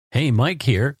Hey, Mike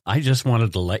here. I just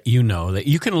wanted to let you know that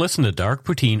you can listen to Dark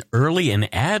Poutine early and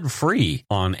ad-free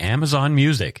on Amazon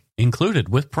Music, included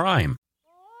with Prime.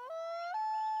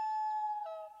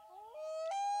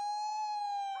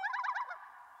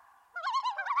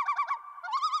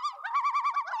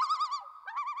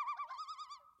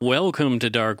 Welcome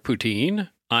to Dark Poutine.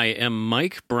 I am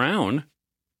Mike Brown,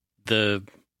 the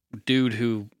dude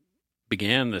who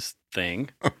began this thing.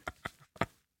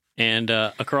 And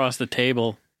across the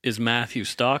table is Matthew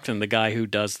Stockton, the guy who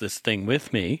does this thing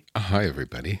with me. Hi,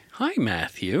 everybody. Hi,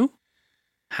 Matthew.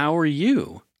 How are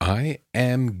you? I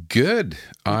am good.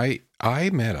 I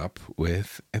met up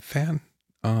with a fan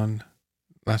on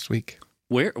last week.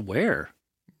 Where?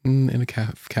 In a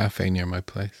cafe near my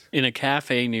place. In a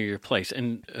cafe near your place.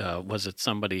 And was it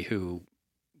somebody who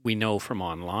we know from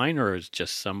online, or is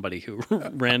just somebody who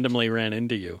randomly ran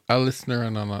into you? A listener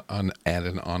and an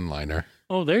onliner.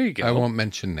 Oh, there you go. I won't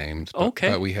mention names, but, okay.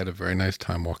 But we had a very nice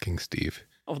time walking Steve.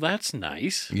 Oh, that's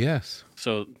nice. Yes.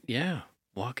 So, yeah,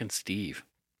 walking Steve,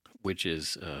 which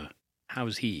is,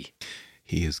 how's he?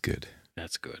 He is good.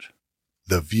 That's good.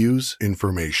 The views,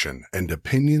 information, and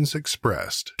opinions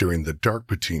expressed during the Dark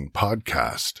Poutine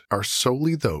podcast are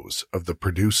solely those of the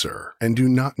producer and do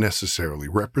not necessarily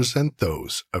represent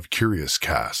those of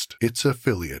CuriousCast, its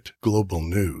affiliate, Global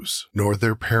News, nor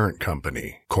their parent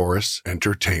company, Chorus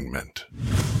Entertainment.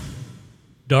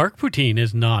 Dark Poutine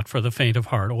is not for the faint of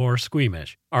heart or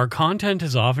squeamish. Our content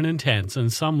is often intense,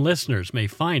 and some listeners may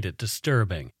find it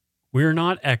disturbing. We're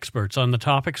not experts on the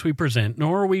topics we present,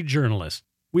 nor are we journalists.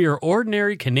 We are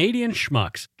ordinary Canadian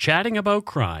schmucks chatting about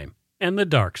crime and the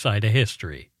dark side of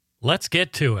history. Let's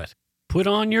get to it. Put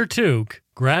on your toque,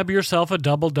 grab yourself a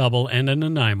double-double and a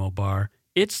Nanaimo bar.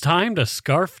 It's time to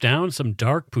scarf down some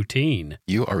Dark Poutine.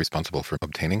 You are responsible for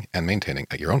obtaining and maintaining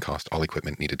at your own cost all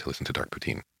equipment needed to listen to Dark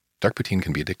Poutine. Dark Poutine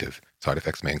can be addictive. Side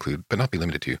effects may include, but not be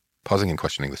limited to, pausing and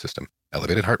questioning the system,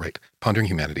 elevated heart rate, pondering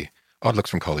humanity, odd looks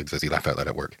from colleagues as you laugh out loud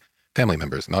at work, family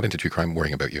members not into true crime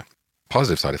worrying about you.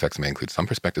 Positive side effects may include some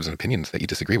perspectives and opinions that you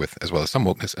disagree with, as well as some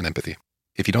wokeness and empathy.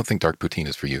 If you don't think Dark Poutine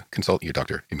is for you, consult your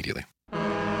doctor immediately.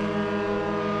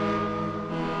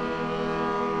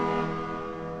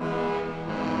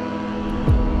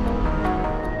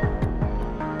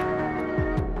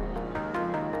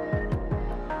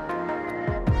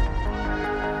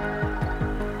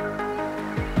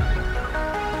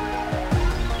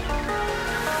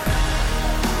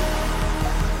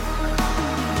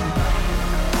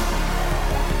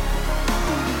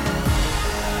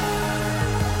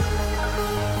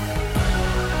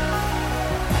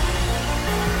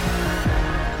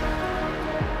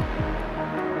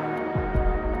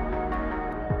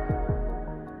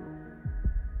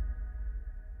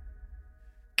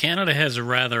 Canada has a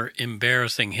rather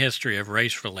embarrassing history of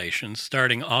race relations,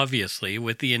 starting obviously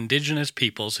with the Indigenous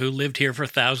peoples who lived here for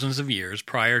thousands of years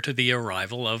prior to the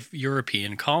arrival of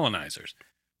European colonizers.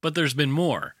 But there's been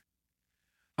more.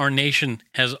 Our nation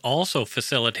has also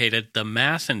facilitated the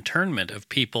mass internment of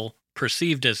people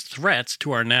perceived as threats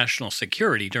to our national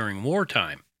security during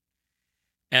wartime.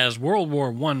 As World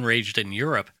War I raged in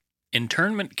Europe,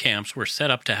 internment camps were set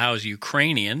up to house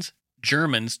Ukrainians,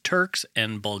 Germans, Turks,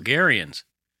 and Bulgarians.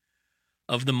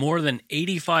 Of the more than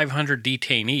 8,500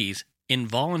 detainees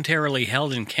involuntarily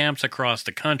held in camps across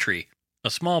the country, a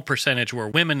small percentage were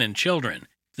women and children,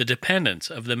 the dependents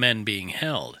of the men being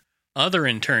held. Other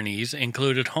internees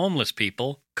included homeless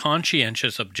people,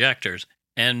 conscientious objectors,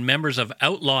 and members of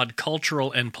outlawed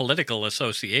cultural and political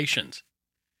associations.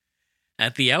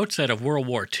 At the outset of World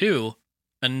War II,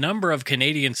 a number of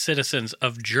Canadian citizens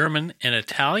of German and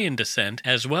Italian descent,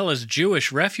 as well as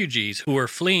Jewish refugees who were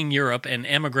fleeing Europe and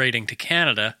emigrating to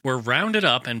Canada, were rounded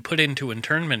up and put into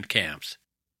internment camps.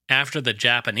 After the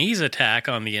Japanese attack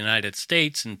on the United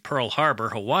States in Pearl Harbor,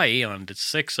 Hawaii, on the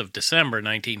 6th of December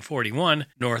 1941,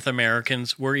 North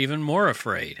Americans were even more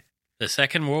afraid. The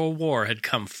Second World War had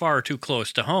come far too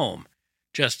close to home.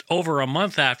 Just over a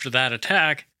month after that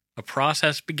attack, a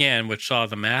process began which saw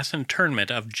the mass internment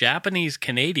of Japanese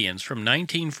Canadians from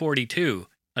 1942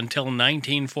 until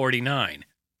 1949,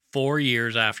 4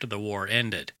 years after the war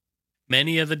ended.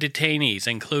 Many of the detainees,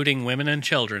 including women and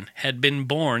children, had been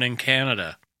born in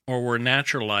Canada or were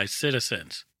naturalized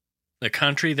citizens. The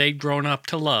country they'd grown up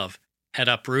to love had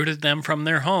uprooted them from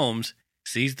their homes,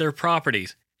 seized their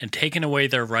properties, and taken away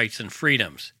their rights and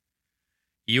freedoms.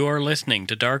 You are listening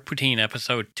to Dark Poutine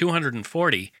episode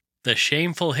 240, The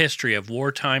Shameful History of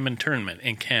Wartime Internment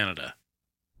in Canada.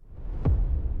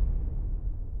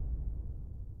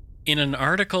 In an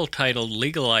article titled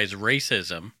Legalize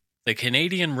Racism, the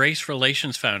Canadian Race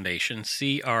Relations Foundation,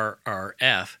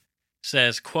 CRRF,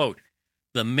 says, quote,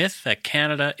 The myth that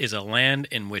Canada is a land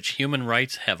in which human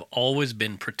rights have always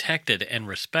been protected and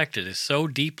respected is so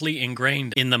deeply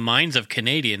ingrained in the minds of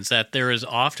Canadians that there is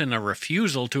often a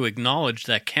refusal to acknowledge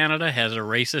that Canada has a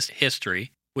racist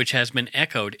history, which has been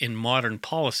echoed in modern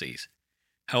policies.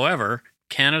 However,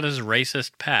 Canada's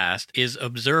racist past is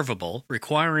observable,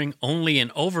 requiring only an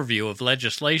overview of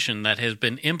legislation that has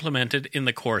been implemented in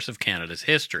the course of Canada's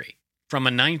history. From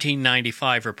a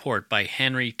 1995 report by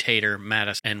Henry Tater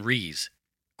Mattis and Rees,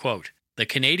 quote, "The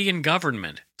Canadian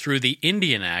government, through the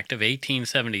Indian Act of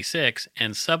 1876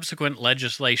 and subsequent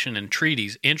legislation and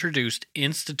treaties, introduced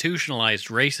institutionalized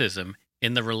racism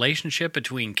in the relationship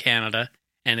between Canada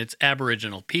and its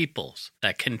Aboriginal peoples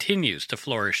that continues to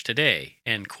flourish today,"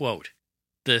 end quote.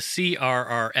 The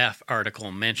CRRF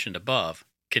article mentioned above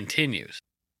continues,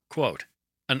 quote,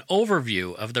 "An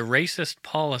overview of the racist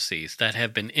policies that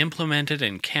have been implemented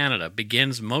in Canada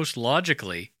begins most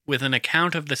logically with an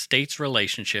account of the state's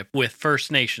relationship with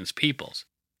First Nations peoples.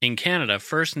 In Canada,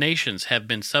 First Nations have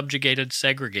been subjugated,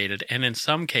 segregated, and in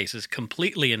some cases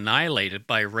completely annihilated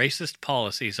by racist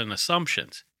policies and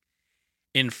assumptions.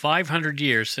 In 500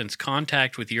 years since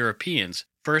contact with Europeans,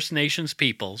 First Nations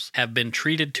peoples have been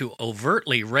treated to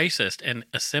overtly racist and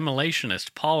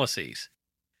assimilationist policies.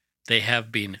 They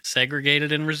have been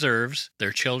segregated in reserves,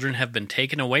 their children have been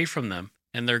taken away from them,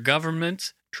 and their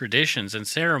governments, traditions, and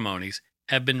ceremonies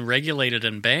have been regulated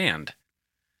and banned.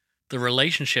 The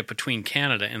relationship between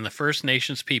Canada and the First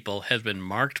Nations people has been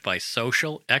marked by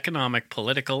social, economic,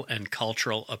 political, and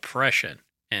cultural oppression,"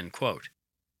 end quote.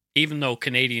 Even though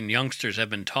Canadian youngsters have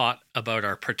been taught about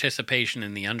our participation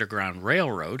in the Underground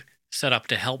Railroad, set up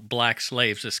to help black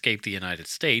slaves escape the United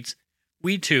States,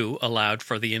 we too allowed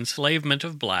for the enslavement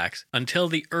of blacks until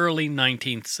the early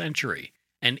 19th century,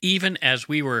 and even as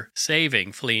we were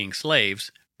saving fleeing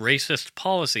slaves, racist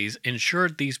policies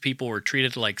ensured these people were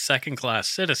treated like second-class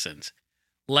citizens,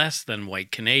 less than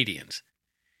white Canadians.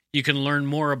 You can learn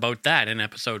more about that in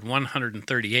episode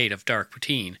 138 of Dark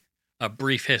Poutine, A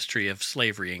Brief History of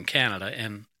Slavery in Canada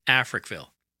and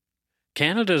Africville.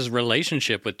 Canada's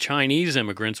relationship with Chinese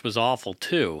immigrants was awful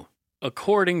too.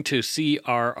 According to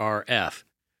CRRF,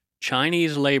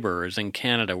 Chinese laborers in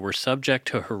Canada were subject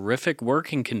to horrific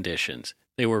working conditions.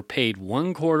 They were paid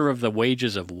 1/4 of the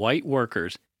wages of white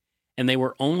workers, and they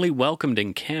were only welcomed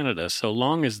in Canada so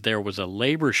long as there was a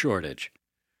labor shortage.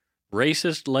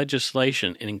 Racist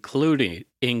legislation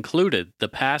included the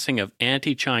passing of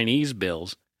anti-Chinese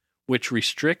bills, which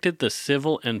restricted the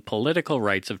civil and political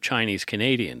rights of Chinese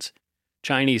Canadians.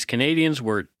 Chinese Canadians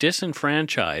were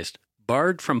disenfranchised,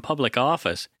 barred from public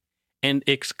office, and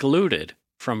excluded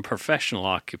from professional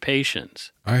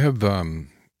occupations. I have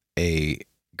a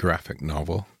graphic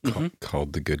novel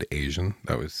called The Good Asian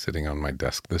that was sitting on my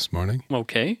desk this morning.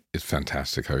 Okay. It's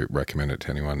fantastic. I recommend it to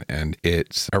anyone. And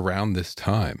it's around this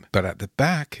time. But at the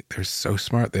back, they're so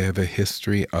smart. They have a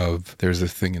history of, there's a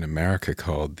thing in America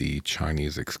called the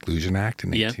Chinese Exclusion Act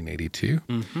in 1882,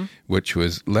 which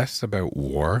was less about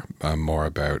war, more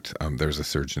about, there's a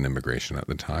surge in immigration at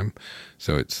the time.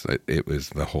 So it was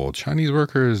the whole Chinese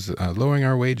workers lowering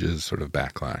our wages sort of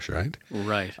backlash, right?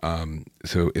 Right.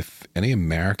 So if any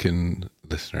American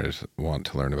listeners want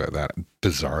to learn about that,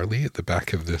 bizarrely at the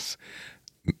back of this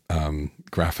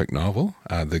graphic novel,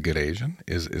 The Good Asian,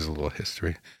 is a little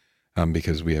history,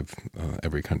 because we have,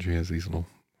 every country has these little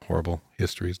horrible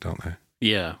histories, don't they?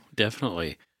 Yeah,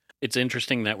 definitely. It's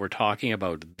interesting that we're talking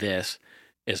about this,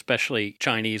 especially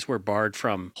Chinese were barred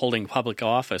from holding public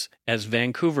office, as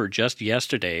Vancouver just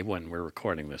yesterday, when we're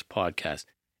recording this podcast,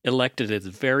 elected its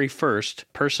very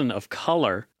first person of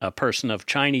color, a person of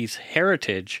Chinese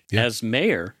heritage, as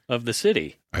mayor of the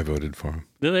city. I voted for him.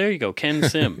 There you go, Ken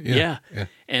Sim. yeah.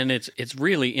 And it's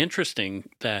really interesting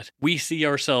that we see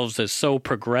ourselves as so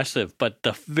progressive, but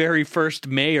the very first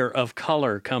mayor of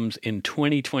color comes in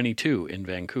 2022 in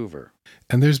Vancouver.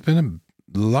 And there's been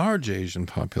a large Asian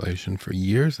population for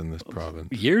years in this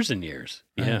province. Years and years,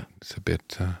 yeah. It's a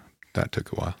bit, that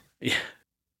took a while. Yeah.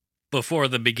 Before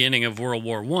the beginning of World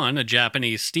War I, a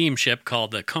Japanese steamship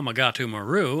called the Komagata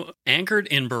Maru anchored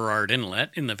in Burrard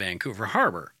Inlet in the Vancouver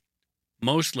harbor.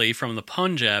 Mostly from the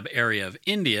Punjab area of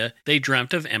India, they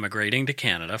dreamt of emigrating to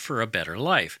Canada for a better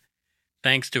life.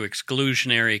 Thanks to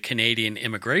exclusionary Canadian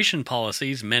immigration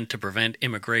policies meant to prevent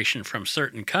immigration from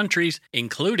certain countries,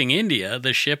 including India,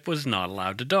 the ship was not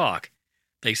allowed to dock.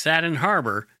 They sat in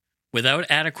harbor without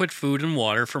adequate food and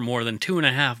water for more than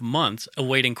 2.5 months,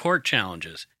 awaiting court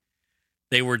challenges.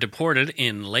 They were deported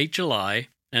in late July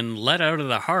and let out of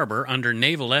the harbor under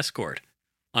naval escort.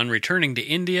 On returning to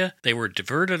India, they were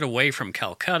diverted away from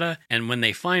Calcutta, and when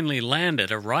they finally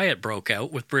landed, a riot broke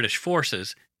out with British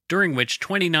forces, during which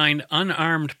 29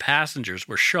 unarmed passengers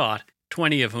were shot,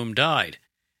 20 of whom died.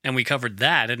 And we covered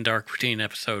that in Dark Poutine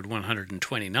episode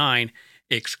 129,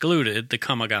 excluded the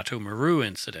Komagatu Maru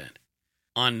incident.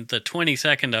 On the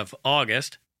 22nd of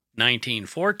August,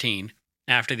 1914,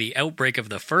 after the outbreak of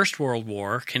the First World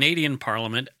War, Canadian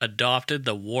Parliament adopted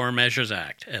the War Measures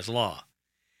Act as law.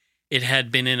 It had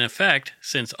been in effect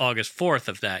since August 4th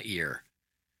of that year.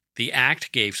 The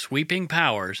act gave sweeping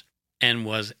powers and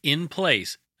was in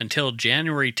place until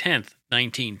January 10th,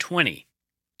 1920,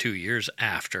 2 years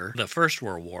after the First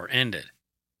World War ended.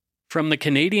 From the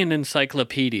Canadian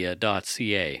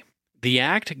Encyclopedia.ca, the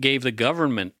Act gave the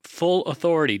government full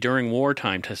authority during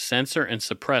wartime to censor and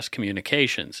suppress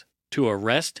communications, to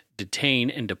arrest,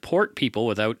 detain, and deport people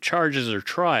without charges or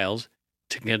trials,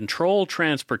 to control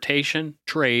transportation,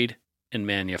 trade, and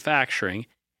manufacturing,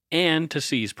 and to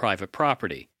seize private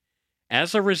property.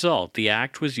 As a result, the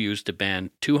Act was used to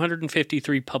ban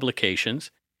 253 publications,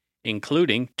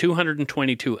 including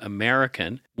 222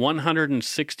 American,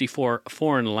 164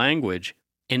 foreign language,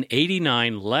 and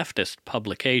 89 leftist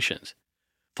publications.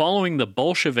 Following the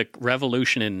Bolshevik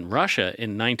Revolution in Russia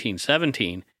in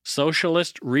 1917,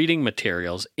 socialist reading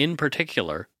materials in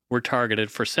particular were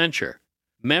targeted for censure.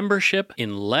 Membership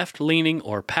in left-leaning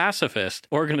or pacifist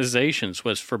organizations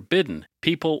was forbidden.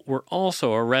 People were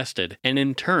also arrested and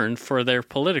interned for their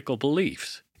political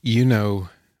beliefs. You know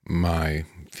my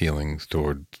feelings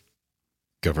toward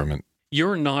government.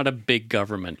 You're not a big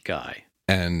government guy.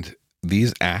 And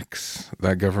these acts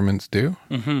that governments do,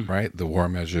 right? The War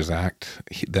Measures Act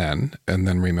then, and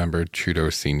then remember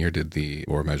Trudeau Sr. did the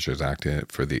War Measures Act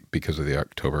because of the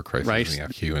October crisis in the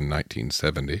FQ in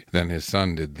 1970. Then his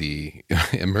son did the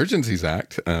Emergencies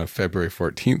Act, February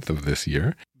 14th of this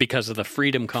year. Because of the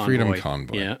Freedom Convoy. Freedom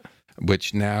Convoy. Yeah.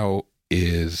 Which now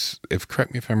is,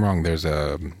 correct me if I'm wrong, there's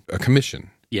a commission.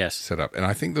 Yes. Set up. And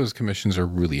I think those commissions are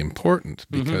really important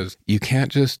because you can't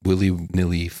just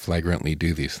willy-nilly, flagrantly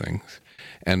do these things.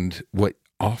 And what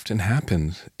often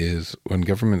happens is when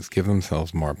governments give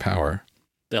themselves more power,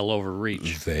 they'll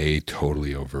overreach. They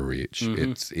totally overreach.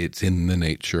 It's in the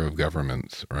nature of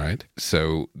governments, right?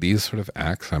 So these sort of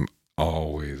acts, they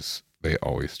always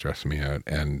stress me out.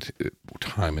 And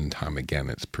time and time again,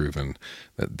 it's proven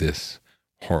that this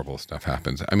horrible stuff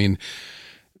happens. I mean,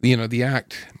 the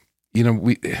act...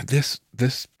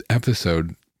 this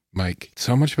episode, Mike,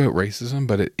 so much about racism,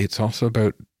 but it's also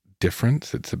about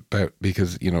difference. It's about,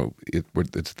 because,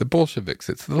 it's the Bolsheviks,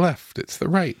 it's the left, it's the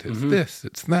right, it's this,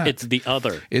 it's that. It's the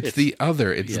other. It's the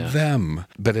other, it's them.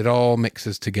 But it all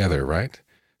mixes together, right?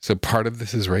 So part of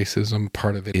this is racism,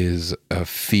 part of it is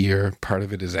fear, part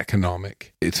of it is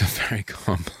economic. It's a very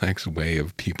complex way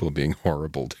of people being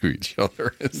horrible to each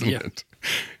other, isn't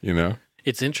it?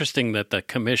 It's interesting that the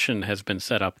commission has been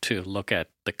set up to look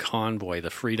at the convoy, the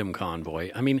Freedom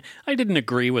Convoy. I mean, I didn't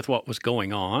agree with what was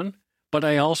going on, but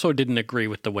I also didn't agree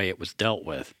with the way it was dealt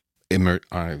with.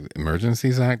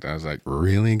 Emergencies Act? I was like,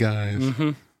 really, guys?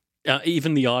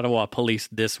 Even the Ottawa police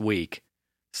this week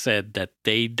said that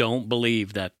they don't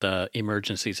believe that the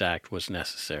Emergencies Act was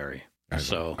necessary. I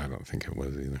don't think it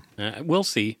was either. We'll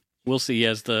see. We'll see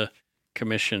as the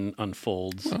commission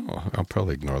unfolds. Oh, I'll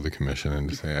probably ignore the commission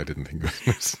and say I didn't think it was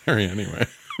necessary anyway.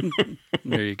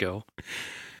 There you go.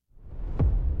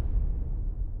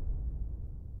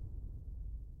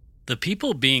 The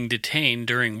people being detained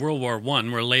during World War I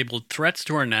were labeled threats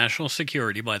to our national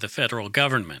security by the federal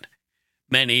government.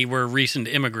 Many were recent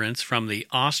immigrants from the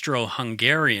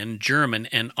Austro-Hungarian, German,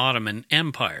 and Ottoman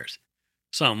empires.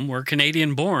 Some were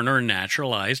Canadian-born or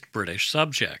naturalized British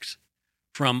subjects.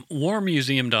 From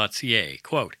warmuseum.ca,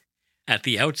 quote, "At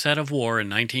the outset of war in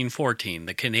 1914,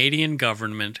 the Canadian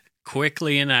government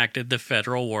quickly enacted the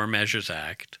Federal War Measures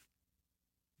Act.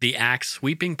 The Act's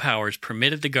sweeping powers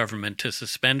permitted the government to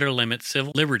suspend or limit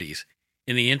civil liberties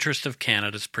in the interest of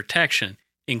Canada's protection,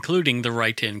 including the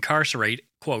right to incarcerate,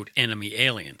 quote, enemy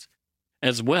aliens."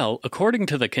 As well, according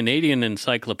to the Canadian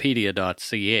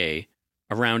Encyclopedia.ca,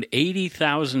 around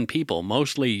 80,000 people,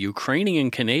 mostly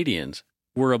Ukrainian Canadians,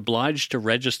 were obliged to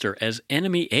register as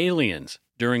enemy aliens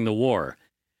during the war.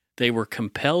 They were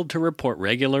compelled to report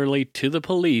regularly to the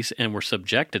police and were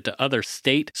subjected to other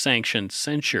state-sanctioned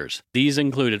censures. These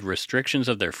included restrictions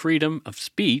of their freedom of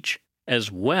speech,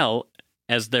 as well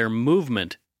as their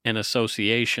movement and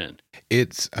association.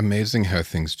 It's amazing how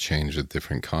things change with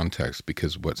different contexts,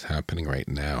 because what's happening right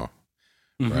now,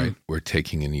 right? We're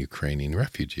taking in Ukrainian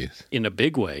refugees. In a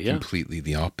big way, yeah. Completely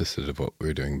the opposite of what we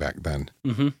were doing back then.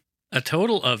 A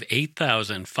total of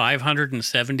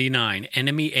 8,579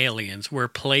 enemy aliens were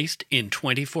placed in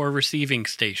 24 receiving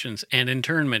stations and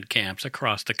internment camps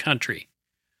across the country.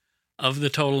 Of the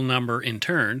total number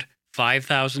interned,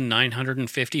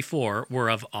 5,954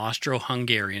 were of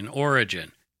Austro-Hungarian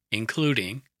origin,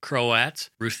 including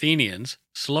Croats, Ruthenians,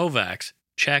 Slovaks,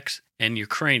 Czechs, and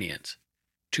Ukrainians.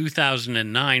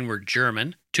 2,009 were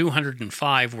German,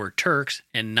 205 were Turks,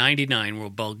 and 99 were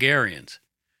Bulgarians.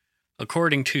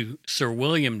 According to Sir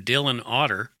William Dillon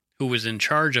Otter, who was in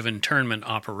charge of internment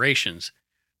operations,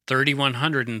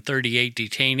 3,138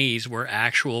 detainees were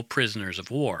actual prisoners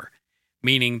of war,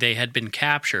 meaning they had been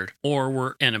captured or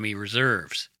were enemy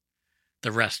reserves.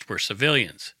 The rest were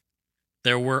civilians.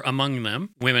 There were among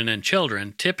them women and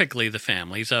children, typically the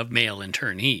families of male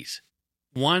internees.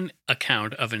 One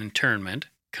account of an internment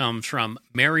comes from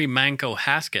Mary Manco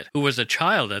Haskett, who was a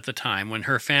child at the time when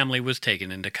her family was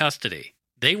taken into custody.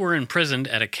 They were imprisoned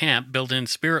at a camp built in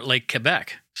Spirit Lake,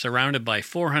 Quebec, surrounded by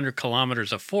 400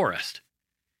 kilometers of forest.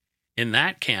 In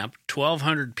that camp,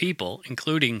 1,200 people,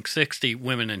 including 60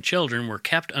 women and children, were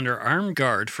kept under armed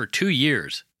guard for 2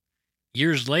 years.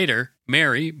 Years later,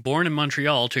 Mary, born in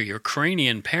Montreal to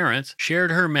Ukrainian parents,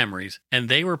 shared her memories, and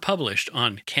they were published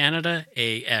on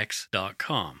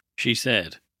CanadaAX.com. She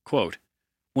said, quote,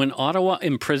 "When Ottawa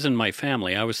imprisoned my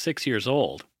family, I was 6 years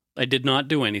old. I did not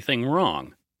do anything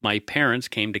wrong. My parents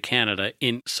came to Canada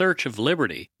in search of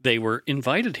liberty. They were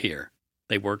invited here.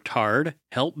 They worked hard,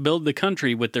 helped build the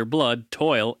country with their blood,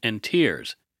 toil, and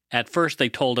tears. At first they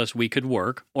told us we could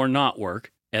work or not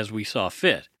work as we saw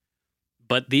fit.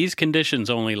 But these conditions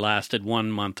only lasted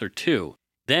 1 month or 2.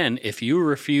 Then, if you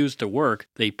refused to work,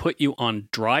 they put you on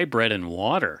dry bread and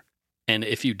water. And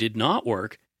if you did not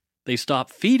work, they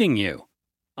stopped feeding you.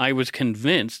 I was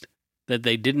convinced that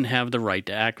they didn't have the right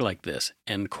to act like this."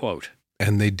 End quote.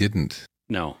 And they didn't.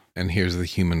 No. And here's the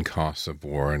human costs of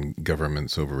war and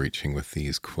governments overreaching with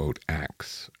these, quote,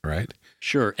 acts, right?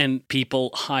 Sure. And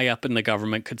people high up in the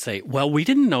government could say, well, we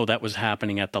didn't know that was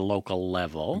happening at the local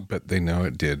level. But they know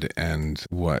it did. And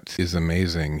what is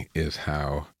amazing is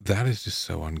how that is just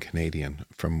so un-Canadian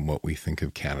from what we think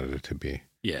of Canada to be.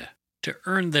 Yeah. To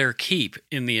earn their keep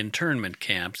in the internment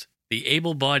camps, the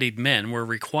able-bodied men were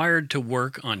required to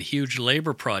work on huge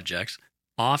labor projects,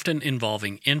 often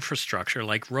involving infrastructure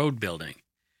like road building.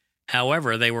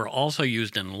 However, they were also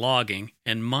used in logging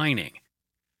and mining.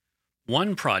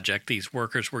 One project these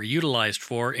workers were utilized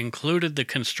for included the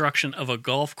construction of a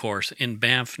golf course in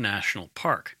Banff National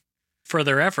Park. For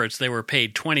their efforts, they were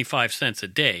paid 25 cents a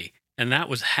day, and that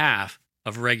was half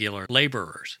of regular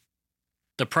laborers.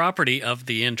 The property of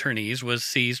the internees was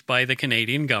seized by the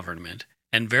Canadian government,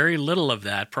 and very little of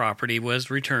that property was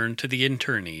returned to the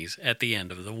internees at the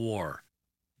end of the war.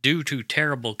 Due to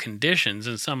terrible conditions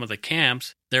in some of the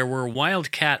camps, there were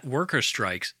wildcat worker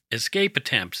strikes, escape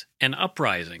attempts, and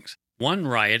uprisings. One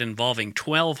riot involving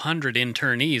 1,200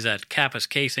 internees at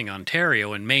Kapuskasing,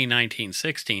 Ontario in May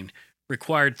 1916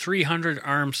 required 300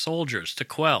 armed soldiers to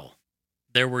quell.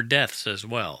 There were deaths as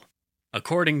well.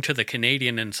 According to the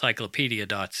Canadian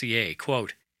Encyclopedia.ca,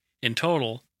 quote, "In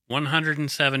total,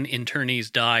 107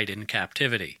 internees died in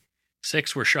captivity.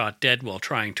 6 were shot dead while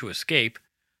trying to escape.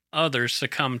 Others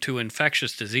succumbed to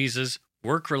infectious diseases,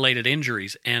 work-related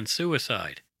injuries, and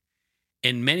suicide.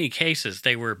 In many cases,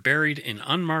 they were buried in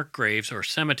unmarked graves or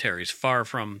cemeteries far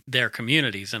from their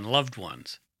communities and loved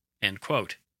ones." End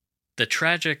quote. The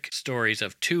tragic stories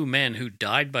of 2 men who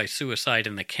died by suicide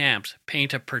in the camps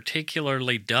paint a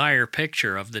particularly dire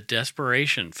picture of the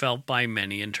desperation felt by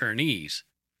many internees.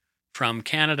 From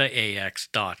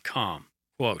CanadaAX.com,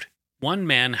 quote, "One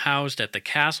man housed at the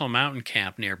Castle Mountain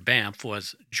camp near Banff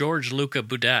was George Luca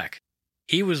Budak.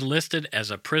 He was listed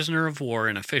as a prisoner of war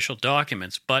in official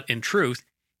documents, but in truth,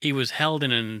 he was held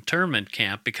in an internment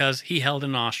camp because he held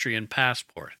an Austrian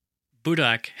passport.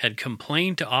 Budak had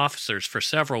complained to officers for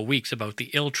several weeks about the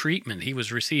ill treatment he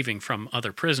was receiving from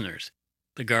other prisoners.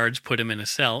 The guards put him in a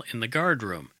cell in the guard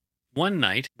room. One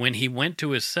night, when he went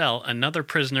to his cell, another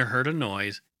prisoner heard a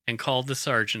noise and called the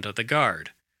sergeant of the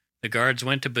guard. The guards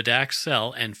went to Budak's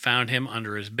cell and found him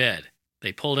under his bed.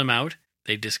 They pulled him out.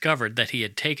 They discovered that he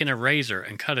had taken a razor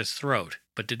and cut his throat,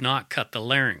 but did not cut the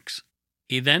larynx.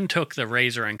 He then took the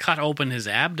razor and cut open his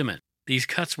abdomen. These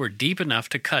cuts were deep enough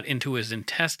to cut into his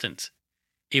intestines.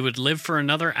 He would live for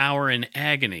another hour in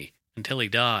agony until he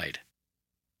died."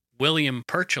 William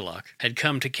Perchiluk had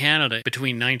come to Canada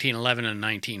between 1911 and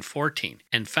 1914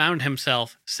 and found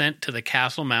himself sent to the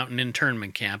Castle Mountain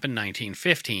internment camp in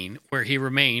 1915, where he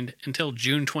remained until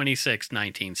June 26,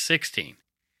 1916.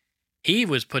 He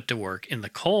was put to work in the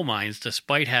coal mines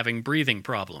despite having breathing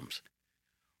problems.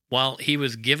 While he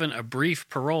was given a brief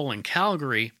parole in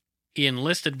Calgary, he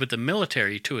enlisted with the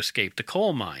military to escape the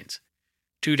coal mines.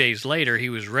 2 days later, he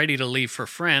was ready to leave for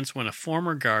France when a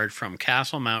former guard from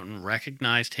Castle Mountain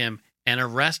recognized him and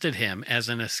arrested him as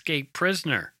an escaped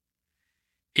prisoner.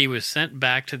 He was sent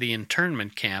back to the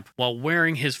internment camp while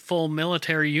wearing his full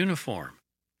military uniform.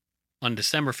 On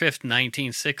December 5,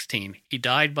 1916, he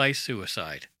died by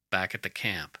suicide back at the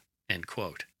camp. End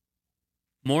quote.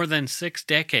 More than 6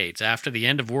 decades after the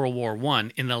end of World War I,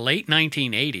 in the late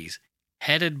 1980s,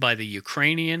 headed by the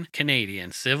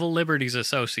Ukrainian-Canadian Civil Liberties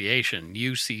Association,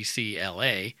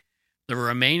 UCCLA, the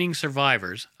remaining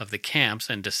survivors of the camps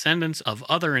and descendants of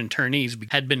other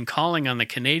internees had been calling on the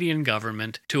Canadian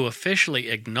government to officially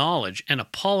acknowledge and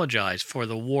apologize for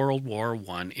the World War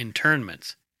I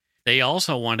internments. They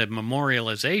also wanted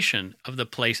memorialization of the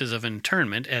places of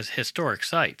internment as historic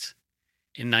sites.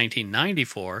 In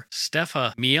 1994,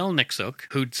 Stefa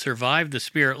Mielniczuk, who'd survived the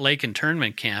Spirit Lake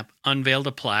internment camp, unveiled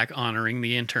a plaque honoring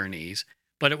the internees,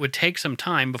 but it would take some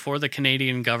time before the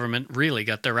Canadian government really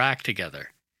got their act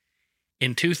together.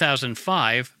 In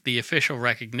 2005, the official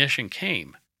recognition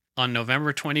came. On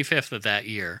November 25th of that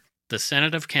year, the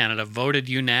Senate of Canada voted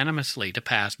unanimously to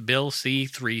pass Bill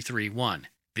C-331,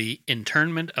 the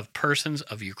Internment of Persons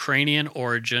of Ukrainian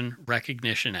Origin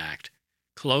Recognition Act,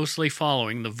 closely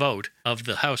following the vote of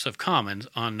the House of Commons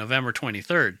on November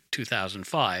 23,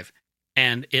 2005,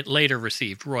 and it later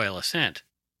received royal assent.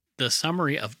 The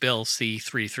summary of Bill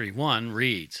C-331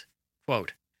 reads,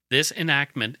 quote, "This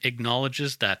enactment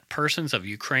acknowledges that persons of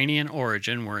Ukrainian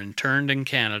origin were interned in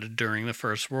Canada during the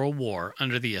First World War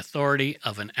under the authority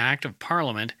of an Act of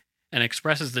Parliament and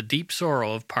expresses the deep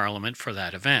sorrow of Parliament for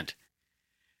that event.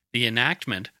 The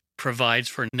enactment provides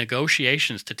for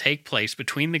negotiations to take place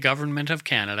between the Government of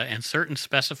Canada and certain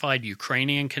specified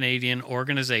Ukrainian-Canadian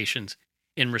organizations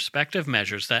in respective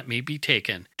measures that may be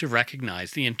taken to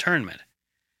recognize the internment.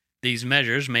 These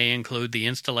measures may include the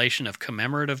installation of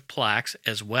commemorative plaques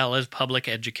as well as public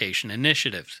education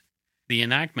initiatives. The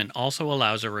enactment also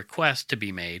allows a request to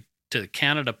be made to the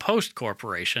Canada Post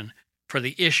Corporation for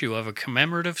the issue of a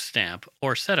commemorative stamp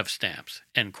or set of stamps."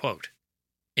 End quote.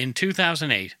 In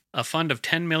 2008, a fund of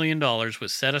 $10 million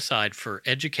was set aside for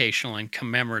educational and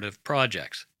commemorative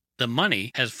projects. The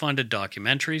money has funded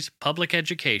documentaries, public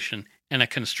education, and a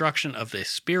construction of the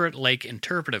Spirit Lake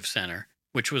Interpretive Center,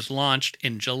 which was launched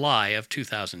in July of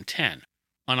 2010.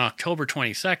 On October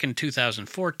 22,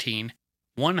 2014,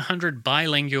 100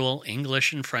 bilingual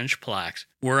English and French plaques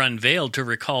were unveiled to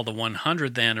recall the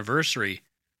 100th anniversary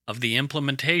of the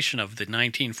implementation of the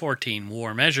 1914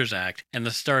 War Measures Act and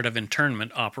the start of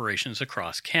internment operations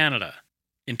across Canada.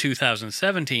 In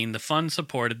 2017, the fund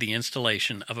supported the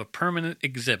installation of a permanent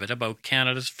exhibit about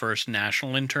Canada's first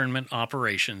national internment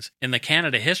operations in the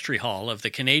Canada History Hall of the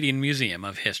Canadian Museum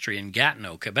of History in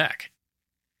Gatineau, Quebec.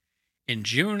 In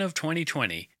June of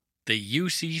 2020, the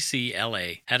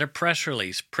UCCLA had a press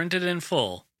release printed in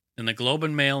full in the Globe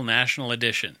and Mail National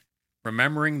Edition,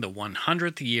 remembering the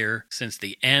 100th year since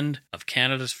the end of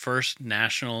Canada's first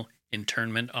national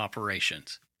internment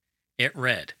operations. It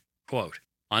read, quote,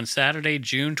 "On Saturday,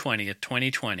 June 20th,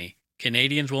 2020,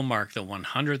 Canadians will mark the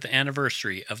 100th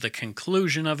anniversary of the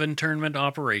conclusion of internment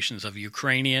operations of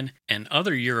Ukrainian and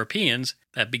other Europeans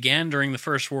that began during the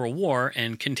First World War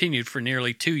and continued for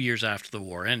nearly 2 years after the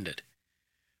war ended.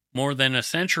 More than a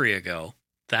century ago,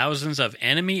 thousands of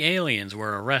enemy aliens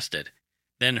were arrested,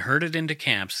 then herded into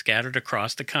camps scattered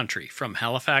across the country from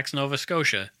Halifax, Nova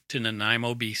Scotia to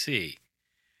Nanaimo, BC.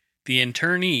 The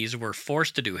internees were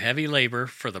forced to do heavy labor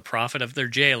for the profit of their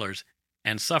jailers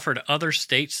and suffered other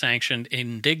state-sanctioned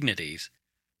indignities,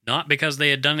 not because they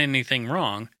had done anything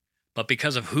wrong, but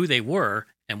because of who they were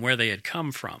and where they had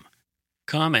come from."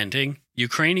 Commenting,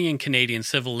 Ukrainian-Canadian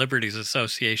Civil Liberties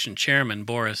Association Chairman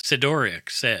Boris Sidoriuk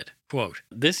said, quote,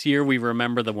 "This year we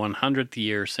remember the 100th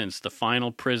year since the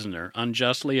final prisoner,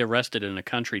 unjustly arrested in a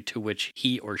country to which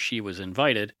he or she was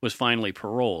invited, was finally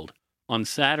paroled. On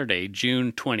Saturday,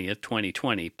 June 20th,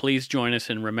 2020, please join us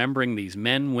in remembering these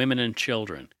men, women, and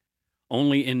children.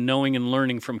 Only in knowing and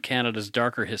learning from Canada's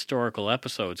darker historical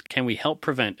episodes can we help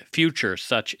prevent future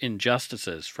such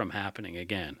injustices from happening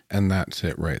again." And that's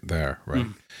it right there, right?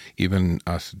 Even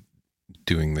us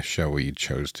doing the show, we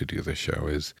chose to do the show,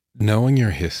 is knowing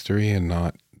your history and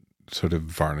not sort of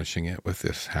varnishing it with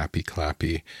this happy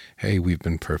clappy, hey, we've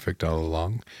been perfect all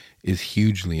along, is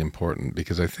hugely important.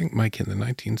 Because I think, Mike, in the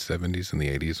 1970s and the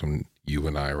 80s, when you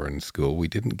and I were in school, we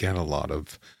didn't get a lot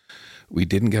of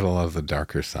the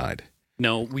darker side.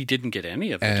 No, we didn't get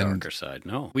any of the darker side,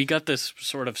 no. We got this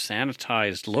sort of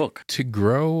sanitized look. To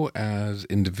grow as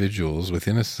individuals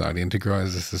within a society and to grow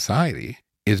as a society,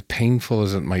 as painful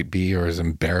as it might be or as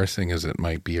embarrassing as it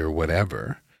might be or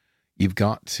whatever, you've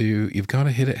got to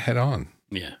hit it head on.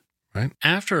 Yeah. right?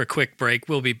 After a quick break,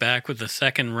 we'll be back with the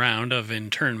second round of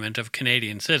internment of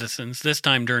Canadian citizens, this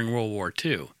time during World War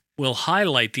II. We'll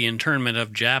highlight the internment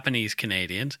of Japanese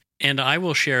Canadians, and I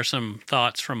will share some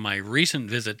thoughts from my recent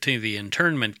visit to the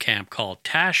internment camp called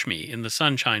Tashme in the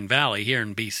Sunshine Valley here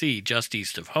in BC, just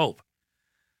east of Hope.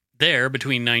 There,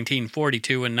 between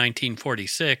 1942 and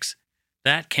 1946,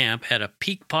 that camp had a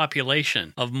peak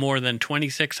population of more than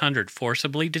 2,600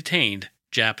 forcibly detained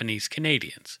Japanese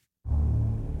Canadians.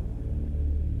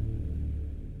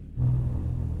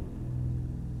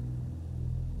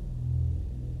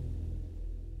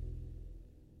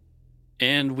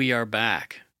 And we are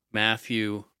back.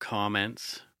 Matthew,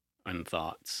 comments and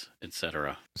thoughts,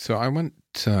 etc. So I went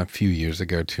a few years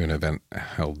ago to an event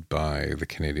held by the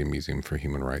Canadian Museum for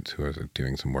Human Rights, who I was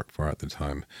doing some work for at the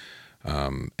time.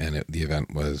 The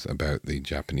event was about the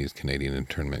Japanese Canadian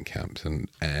internment camps.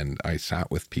 And I sat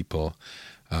with people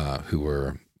who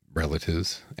were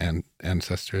relatives and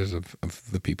ancestors of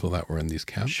the people that were in these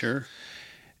camps. Sure.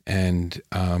 And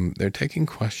they're taking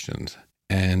questions.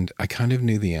 And I kind of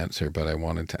knew the answer, but I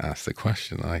wanted to ask the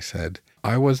question. I said,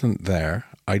 I wasn't there.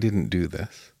 I didn't do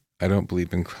this. I don't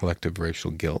believe in collective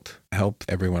racial guilt. Help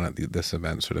everyone at this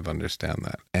event sort of understand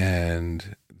that.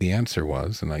 And the answer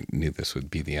was, and I knew this would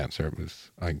be the answer,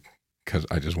 because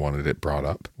I just wanted it brought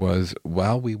up, was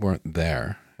while we weren't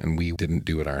there and we didn't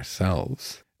do it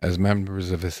ourselves, as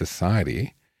members of a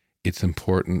society, it's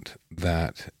important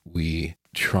that we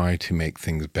try to make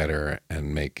things better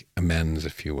and make amends,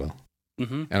 if you will.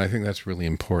 Mm-hmm. And I think that's really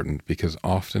important because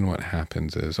often what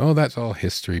happens is, oh, that's all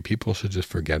history. People should just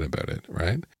forget about it,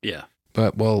 right? Yeah.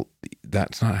 But, well,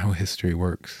 that's not how history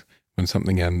works. When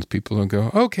something ends, people don't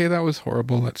go, okay, that was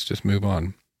horrible. Let's just move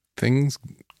on. Things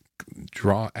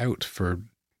draw out for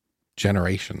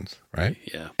generations, right?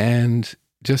 Yeah. And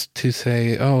just to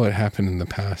say, oh, it happened in the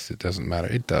past, it doesn't matter.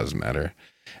 It does matter.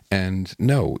 And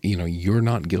no, you're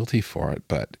not guilty for it.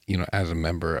 But, as a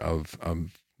member of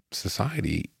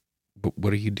society, but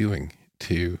what are you doing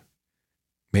to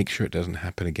make sure it doesn't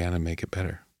happen again and make it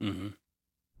better? Mm-hmm.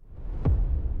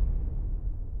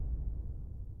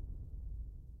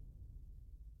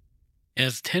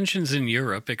 As tensions in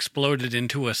Europe exploded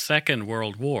into a Second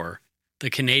World War, the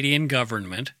Canadian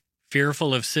government,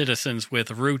 fearful of citizens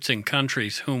with roots in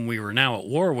countries whom we were now at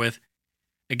war with,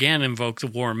 again invoked the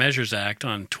War Measures Act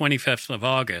on 25th of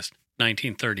August,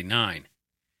 1939.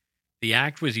 The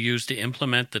act was used to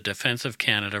implement the Defence of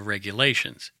Canada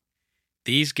regulations.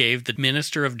 These gave the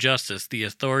Minister of Justice the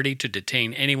authority to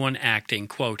detain anyone acting,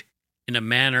 quote, in a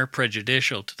manner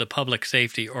prejudicial to the public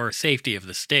safety or safety of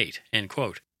the state, end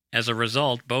quote. As a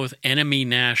result, both enemy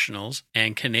nationals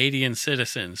and Canadian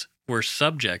citizens were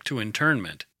subject to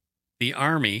internment. The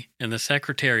Army and the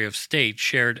Secretary of State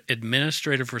shared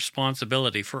administrative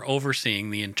responsibility for overseeing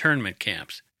the internment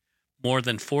camps. More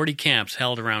than 40 camps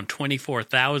held around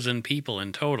 24,000 people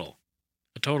in total.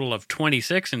 A total of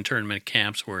 26 internment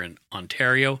camps were in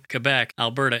Ontario, Quebec,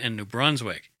 Alberta, and New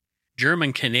Brunswick.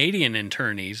 German-Canadian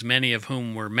internees, many of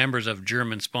whom were members of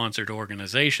German-sponsored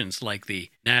organizations like the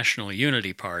National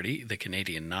Unity Party, the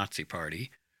Canadian Nazi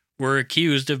Party, were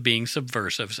accused of being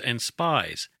subversives and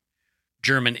spies.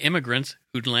 German immigrants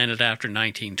who'd landed after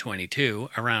 1922,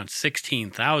 around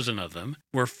 16,000 of them,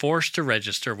 were forced to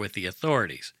register with the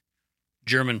authorities.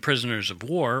 German prisoners of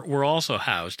war were also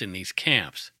housed in these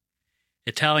camps.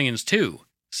 Italians, too,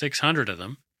 600 of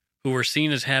them, who were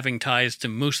seen as having ties to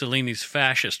Mussolini's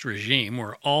fascist regime,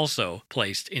 were also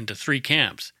placed into 3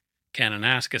 camps: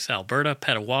 Kananaskis, Alberta,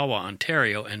 Petawawa,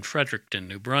 Ontario, and Fredericton,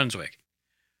 New Brunswick.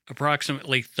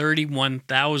 Approximately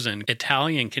 31,000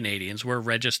 Italian Canadians were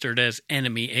registered as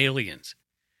enemy aliens.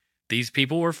 These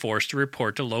people were forced to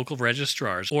report to local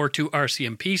registrars or to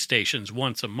RCMP stations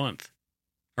once a month.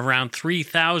 Around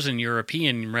 3,000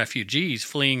 European refugees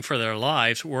fleeing for their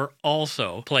lives were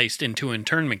also placed into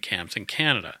internment camps in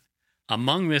Canada.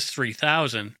 Among this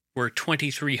 3,000 were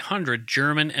 2,300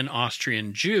 German and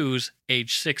Austrian Jews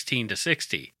aged 16 to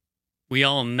 60. We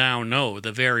all now know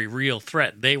the very real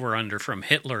threat they were under from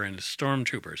Hitler and his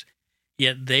stormtroopers,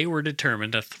 yet they were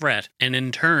determined a threat and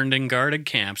interned in guarded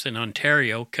camps in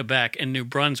Ontario, Quebec, and New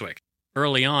Brunswick.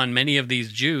 Early on, many of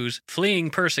these Jews, fleeing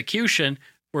persecution,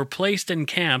 were placed in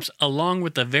camps along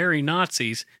with the very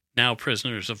Nazis, now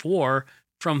prisoners of war,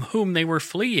 from whom they were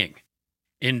fleeing.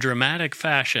 In dramatic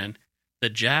fashion, the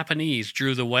Japanese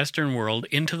drew the Western world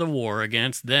into the war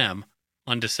against them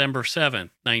on December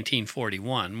 7,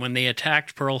 1941, when they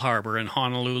attacked Pearl Harbor in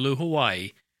Honolulu,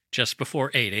 Hawaii, just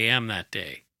before 8 a.m. that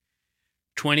day.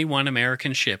 21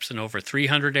 American ships and over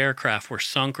 300 aircraft were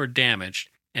sunk or damaged,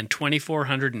 and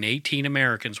 2,418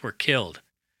 Americans were killed.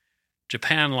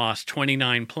 Japan lost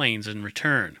 29 planes in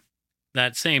return.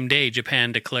 That same day,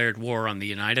 Japan declared war on the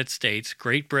United States,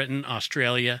 Great Britain,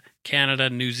 Australia, Canada,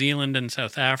 New Zealand, and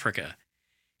South Africa.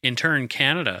 In turn,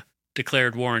 Canada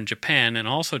declared war on Japan and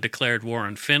also declared war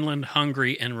on Finland,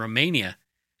 Hungary, and Romania,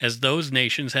 as those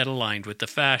nations had aligned with the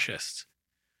fascists.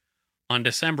 On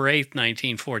December 8,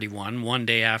 1941, one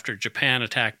day after Japan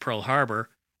attacked Pearl Harbor,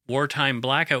 wartime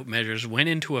blackout measures went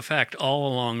into effect all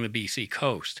along the BC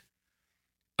coast.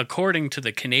 According to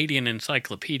the Canadian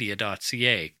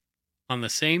Encyclopedia.ca, on the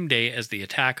same day as the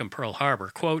attack on Pearl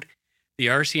Harbor, quote, the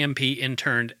RCMP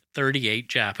interned 38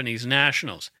 Japanese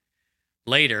nationals.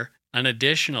 Later, an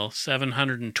additional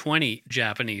 720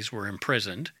 Japanese were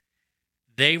imprisoned.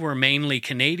 They were mainly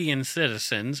Canadian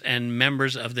citizens and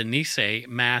members of the Nisei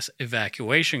mass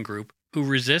evacuation group who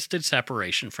resisted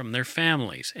separation from their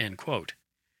families, end quote.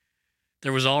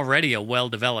 There was already a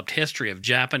well-developed history of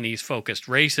Japanese-focused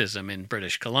racism in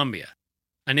British Columbia.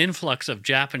 An influx of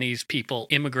Japanese people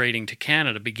immigrating to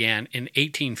Canada began in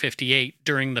 1858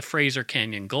 during the Fraser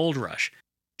Canyon Gold Rush.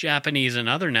 Japanese and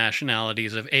other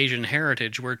nationalities of Asian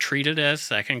heritage were treated as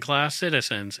second-class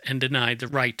citizens and denied the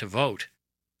right to vote.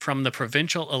 From the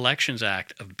Provincial Elections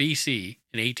Act of BC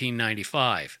in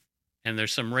 1895, and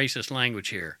there's some racist language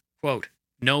here, quote,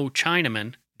 no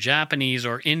Chinaman, Japanese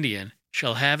or Indian,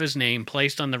 shall have his name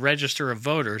placed on the register of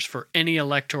voters for any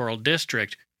electoral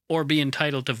district or be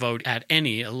entitled to vote at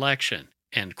any election,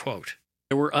 end quote.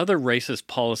 There were other racist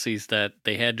policies that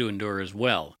they had to endure as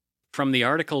well. From the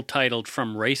article titled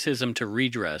From Racism to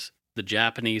Redress, The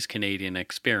Japanese-Canadian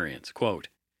Experience, quote,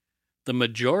 the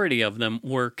majority of them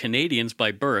were Canadians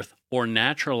by birth or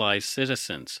naturalized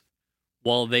citizens.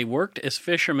 While they worked as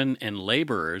fishermen and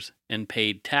laborers and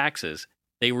paid taxes,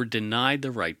 they were denied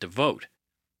the right to vote.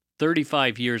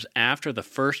 35 years after the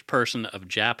first person of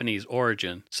Japanese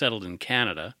origin settled in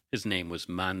Canada, his name was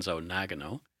Manzo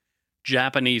Nagano,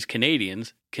 Japanese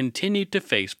Canadians continued to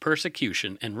face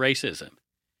persecution and racism.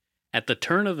 At the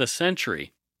turn of the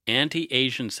century,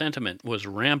 anti-Asian sentiment was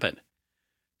rampant.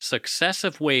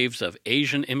 Successive waves of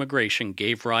Asian immigration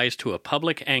gave rise to a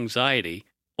public anxiety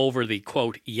over the,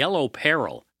 quote, yellow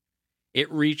peril.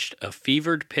 It reached a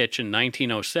fevered pitch in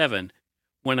 1907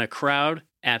 when a crowd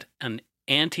at an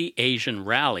anti-Asian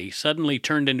rally suddenly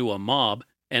turned into a mob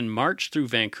and marched through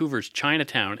Vancouver's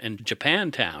Chinatown and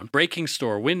Japantown, breaking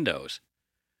store windows.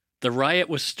 The riot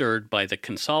was stirred by the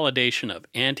consolidation of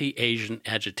anti-Asian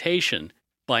agitation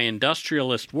by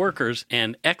industrialist workers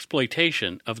and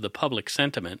exploitation of the public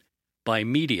sentiment by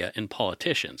media and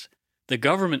politicians. The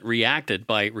government reacted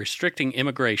by restricting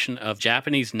immigration of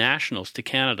Japanese nationals to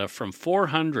Canada from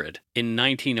 400 in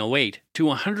 1908 to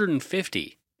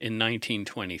 150 in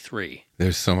 1923.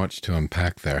 There's so much to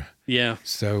unpack there. Yeah.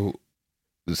 So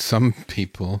some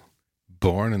people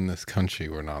born in this country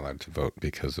were not allowed to vote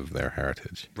because of their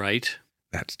heritage. Right.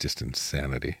 That's just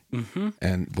insanity. Mm-hmm.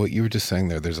 And what you were just saying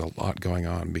there's a lot going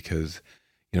on because,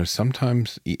 you know,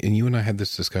 sometimes, and you and I had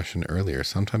this discussion earlier,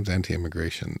 sometimes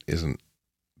anti-immigration isn't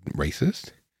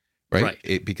racist, right?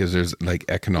 Because there's like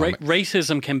economic...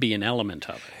 Racism can be an element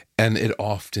of it. And it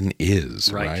often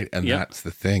is, right? And that's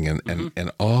the thing.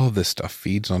 And all this stuff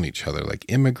feeds on each other, like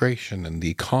immigration and the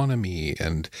economy,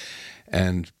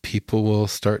 and people will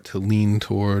start to lean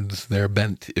towards their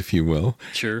bent, if you will,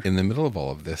 sure, in the middle of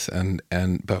all of this.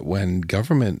 But when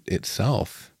government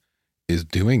itself is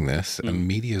doing this and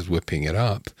media is whipping it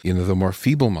up, you know, the more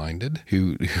feeble-minded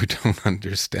who don't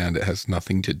understand it has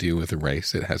nothing to do with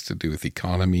race, it has to do with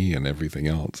economy and everything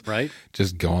else, right?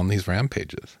 Just go on these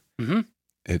rampages. Mm-hmm.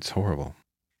 It's horrible.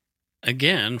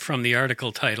 Again, from the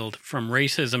article titled From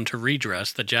Racism to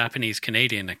Redress, The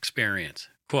Japanese-Canadian Experience,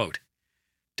 quote,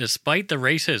 despite the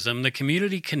racism, the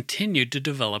community continued to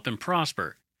develop and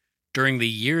prosper. During the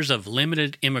years of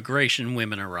limited immigration,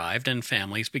 women arrived and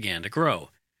families began to grow.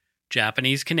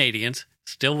 Japanese Canadians,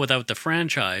 still without the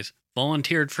franchise,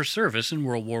 volunteered for service in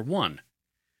World War I.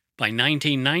 By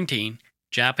 1919,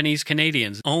 Japanese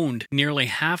Canadians owned nearly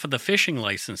half of the fishing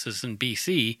licenses in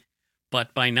BC,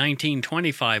 but by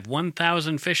 1925,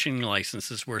 1,000 fishing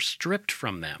licenses were stripped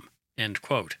from them, end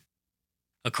quote.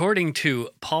 According to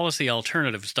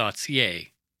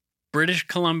PolicyAlternatives.ca, British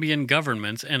Columbian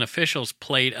governments and officials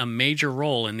played a major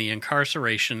role in the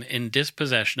incarceration and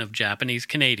dispossession of Japanese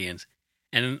Canadians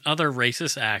and in other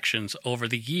racist actions over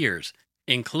the years,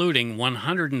 including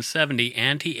 170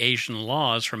 anti-Asian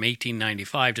laws from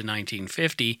 1895 to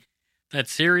 1950 that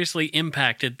seriously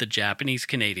impacted the Japanese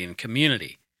Canadian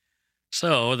community.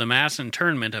 So, the mass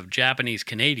internment of Japanese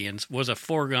Canadians was a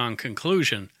foregone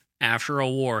conclusion after a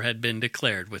war had been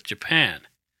declared with Japan.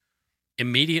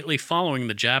 Immediately following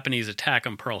the Japanese attack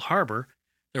on Pearl Harbor,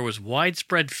 there was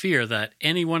widespread fear that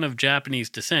anyone of Japanese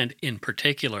descent, in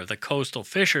particular the coastal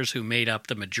fishers who made up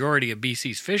the majority of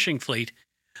BC's fishing fleet,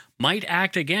 might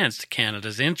act against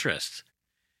Canada's interests.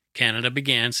 Canada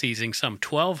began seizing some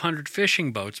 1,200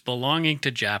 fishing boats belonging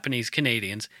to Japanese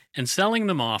Canadians and selling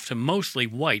them off to mostly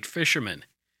white fishermen.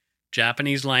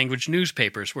 Japanese-language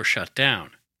newspapers were shut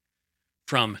down.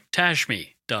 From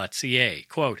Tashmi.ca,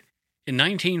 quote, in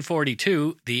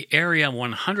 1942, the area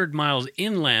 100 miles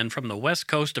inland from the west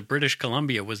coast of British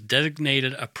Columbia was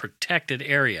designated a protected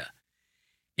area.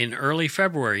 In early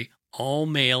February, all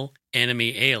male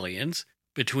enemy aliens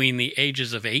between the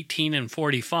ages of 18 and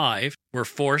 45 were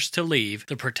forced to leave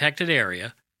the protected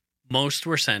area. Most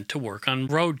were sent to work on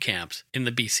road camps in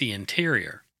the BC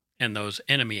interior, and those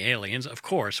enemy aliens, of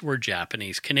course, were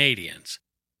Japanese Canadians.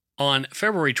 On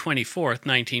February 24,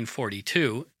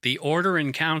 1942, the Order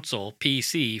in Council,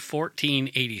 PC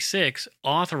 1486,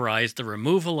 authorized the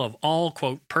removal of all,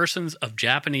 quote, persons of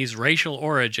Japanese racial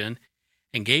origin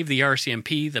and gave the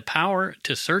RCMP the power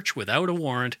to search without a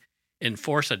warrant,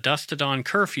 enforce a dusk-to-dawn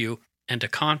curfew, and to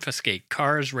confiscate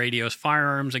cars, radios,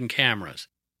 firearms, and cameras.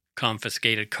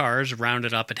 Confiscated cars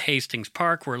rounded up at Hastings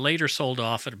Park were later sold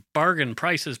off at bargain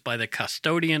prices by the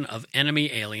custodian of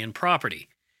enemy alien property,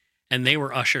 and they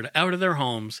were ushered out of their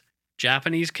homes.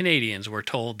 Japanese Canadians were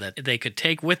told that they could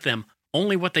take with them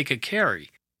only what they could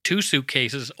carry, 2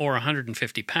 suitcases or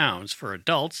 150 pounds for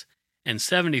adults and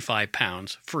 75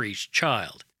 pounds for each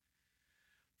child.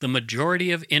 The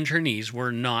majority of internees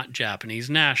were not Japanese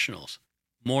nationals.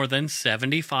 More than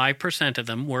 75% of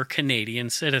them were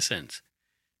Canadian citizens.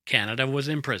 Canada was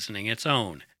imprisoning its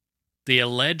own. The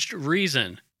alleged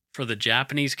reason for the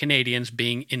Japanese Canadians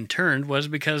being interned was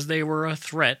because they were a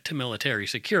threat to military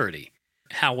security.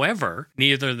 However,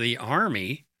 neither the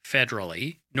Army,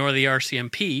 federally, nor the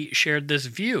RCMP shared this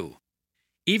view.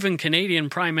 Even Canadian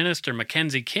Prime Minister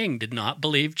Mackenzie King did not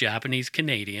believe Japanese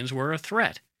Canadians were a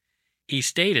threat. He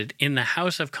stated in the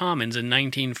House of Commons in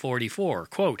 1944,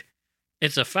 quote,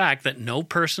 "It's a fact that no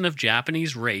person of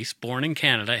Japanese race born in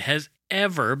Canada has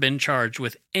ever been charged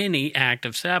with any act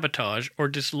of sabotage or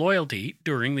disloyalty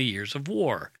during the years of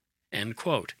war." End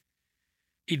quote.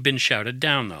 He'd been shouted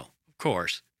down, though, of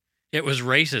course. It was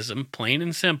racism, plain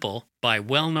and simple, by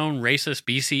well-known racist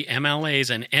BC MLAs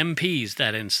and MPs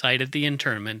that incited the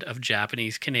internment of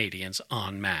Japanese Canadians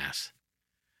en masse.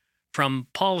 From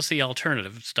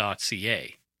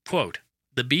policyalternatives.ca, quote,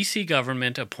 "The BC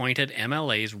government appointed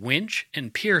MLAs Winch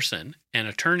and Pearson and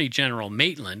Attorney General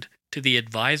Maitland to the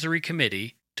Advisory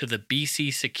Committee to the BC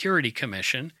Security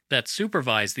Commission that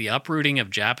supervised the uprooting of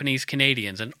Japanese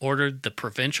Canadians and ordered the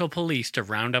provincial police to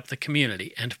round up the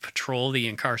community and patrol the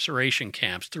incarceration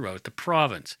camps throughout the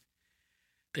province.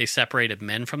 They separated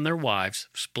men from their wives,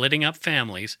 splitting up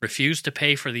families, refused to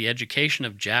pay for the education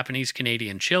of Japanese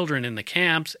Canadian children in the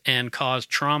camps, and caused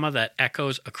trauma that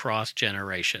echoes across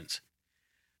generations.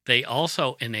 They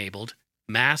also enabled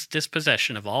mass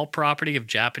dispossession of all property of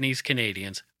Japanese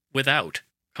Canadians without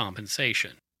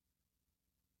compensation."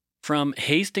 From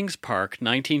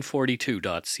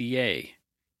HastingsPark1942.ca.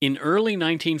 In early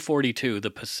 1942,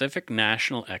 the Pacific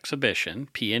National Exhibition,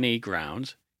 PNE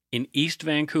grounds, in East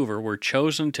Vancouver were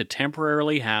chosen to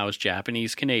temporarily house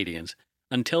Japanese Canadians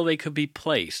until they could be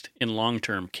placed in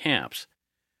long-term camps.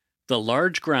 The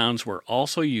large grounds were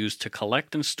also used to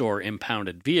collect and store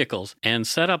impounded vehicles and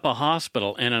set up a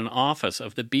hospital and an office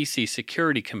of the BC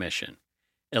Security Commission.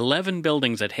 11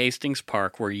 buildings at Hastings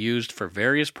Park were used for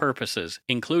various purposes,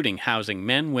 including housing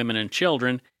men, women, and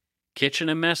children, kitchen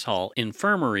and mess hall,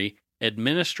 infirmary,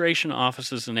 administration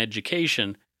offices, and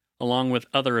education, along with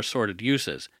other assorted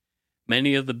uses.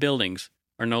 Many of the buildings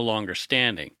are no longer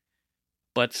standing.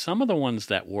 But some of the ones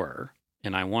that were,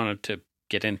 and I wanted to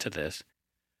get into this,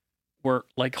 were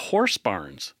like horse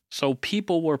barns. So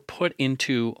people were put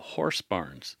into horse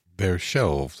barns. They're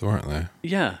shelved, weren't they?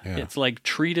 Yeah, it's like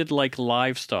treated like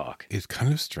livestock. It's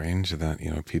kind of strange that,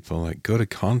 people like go to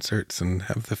concerts and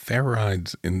have the fair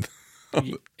rides in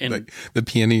and like the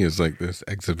PNE is like this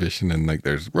exhibition, and like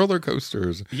there's roller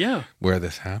coasters. Yeah. Where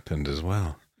this happened as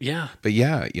well. Yeah. But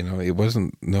yeah, it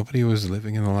wasn't, nobody was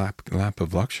living in the lap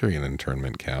of luxury in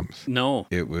internment camps. No.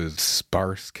 It was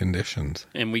sparse conditions.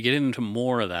 And we get into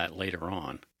more of that later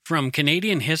on. From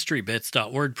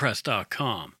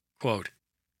CanadianHistoryBits.wordpress.com, quote,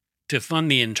 "To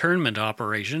fund the internment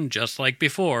operation, just like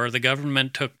before, the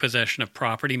government took possession of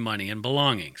property, money, and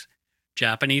belongings.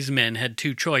 Japanese men had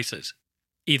 2 choices.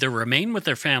 Either remain with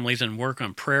their families and work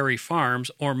on prairie farms,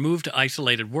 or move to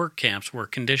isolated work camps where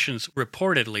conditions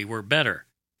reportedly were better.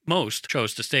 Most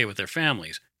chose to stay with their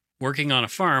families. Working on a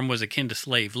farm was akin to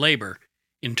slave labor.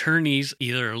 Internees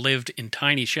either lived in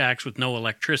tiny shacks with no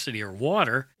electricity or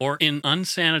water, or in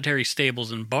unsanitary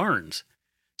stables and barns.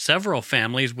 Several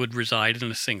families would reside in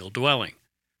a single dwelling.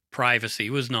 Privacy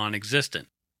was non-existent.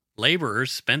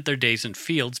 Laborers spent their days in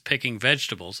fields picking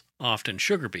vegetables, often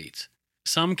sugar beets.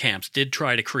 Some camps did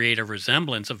try to create a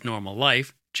resemblance of normal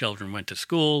life. Children went to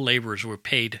school, laborers were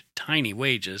paid tiny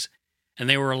wages, and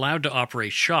they were allowed to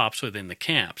operate shops within the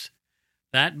camps.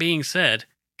 That being said,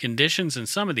 conditions in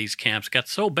some of these camps got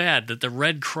so bad that the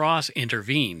Red Cross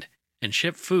intervened and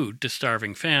shipped food to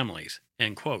starving families."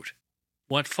 End quote.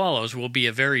 What follows will be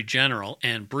a very general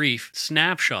and brief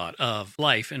snapshot of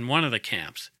life in one of the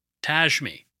camps,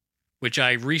 Tashme, which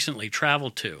I recently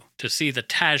traveled to see the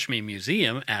Tashme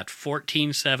Museum at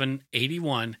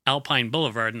 14781 Alpine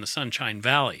Boulevard in the Sunshine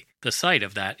Valley, the site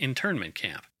of that internment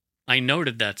camp. I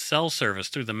noted that cell service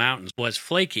through the mountains was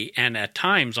flaky and at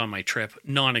times on my trip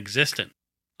non-existent.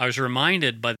 I was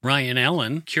reminded by Ryan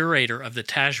Ellen, curator of the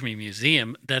Tashme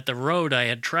Museum, that the road I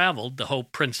had traveled, the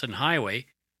Hope-Princeton Highway,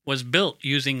 was built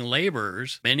using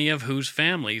laborers, many of whose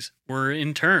families were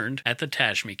interned at the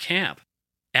Tashme camp.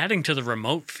 Adding to the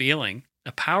remote feeling,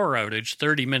 a power outage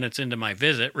 30 minutes into my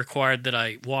visit required that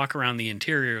I walk around the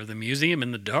interior of the museum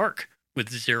in the dark, with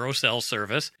zero cell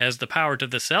service, as the power to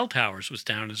the cell towers was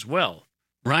down as well.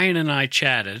 Ryan and I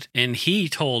chatted, and he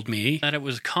told me that it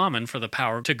was common for the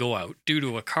power to go out due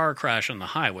to a car crash on the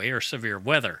highway or severe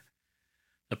weather.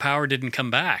 The power didn't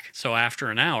come back, so after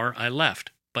an hour I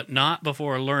left, but not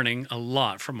before learning a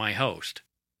lot from my host.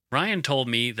 Ryan told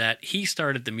me that he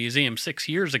started the museum 6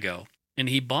 years ago, and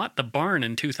he bought the barn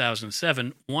in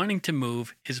 2007 wanting to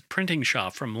move his printing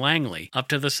shop from Langley up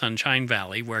to the Sunshine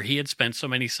Valley where he had spent so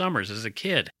many summers as a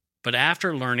kid. But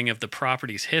after learning of the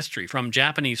property's history from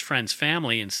Japanese friends'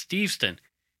 family in Steveston,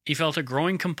 he felt a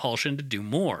growing compulsion to do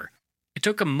more. It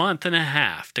took a month and a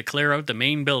half to clear out the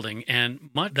main building, and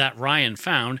much that Ryan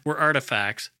found were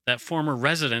artifacts that former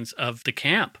residents of the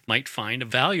camp might find a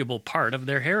valuable part of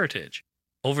their heritage.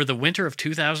 Over the winter of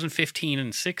 2015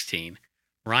 and 16,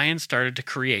 Ryan started to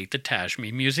create the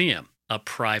Tashme Museum, a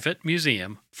private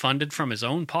museum funded from his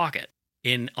own pocket.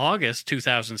 In August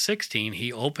 2016,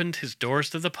 he opened his doors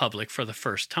to the public for the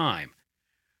first time.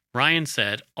 Ryan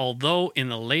said, although in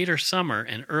the later summer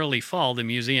and early fall the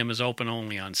museum is open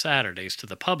only on Saturdays to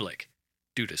the public,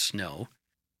 due to snow,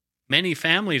 many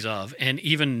families of and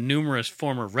even numerous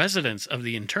former residents of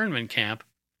the internment camp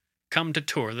come to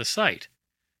tour the site,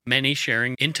 many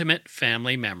sharing intimate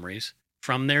family memories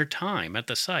from their time at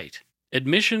the site.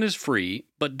 Admission is free,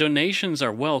 but donations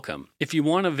are welcome. If you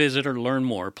want to visit or learn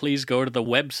more, please go to the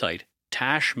website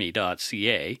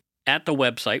tashme.ca. At the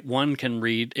website, one can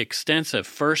read extensive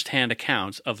first-hand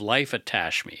accounts of life at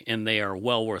Tashme, and they are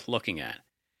well worth looking at.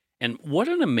 And what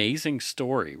an amazing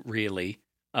story, really,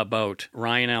 about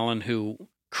Ryan Ellen, who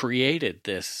created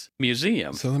this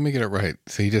museum. So let me get it right.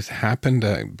 So he just happened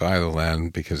to buy the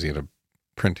land because he had a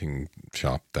printing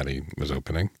shop that he was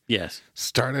opening. Yes.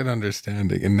 Started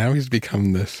understanding, and now he's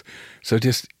become this. So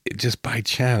just by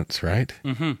chance, right?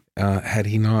 Mm-hmm. Had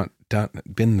he not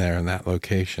been there in that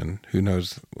location, who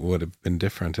knows what would have been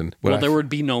different. And there would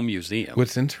be no museum.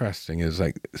 What's interesting is,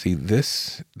 like, see,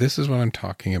 this is what I'm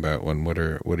talking about when what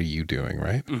are you doing,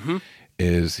 right? Mm-hmm.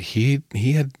 Is he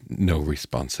had no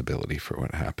responsibility for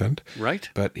what happened. Right.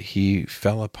 But he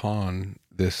fell upon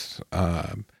this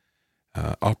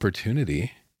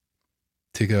opportunity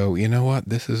to go, you know what,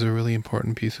 this is a really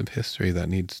important piece of history that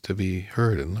needs to be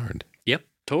heard and learned. Yep,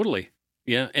 totally.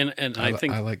 Yeah, and I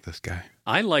think I like this guy.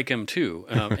 I like him too,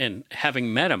 and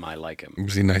having met him, I like him.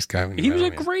 Was he a nice guy? When He was a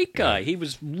great guy. Yeah. He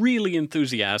was really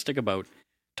enthusiastic about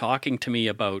talking to me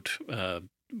about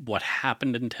what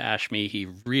happened in Tashme. He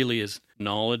really is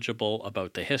knowledgeable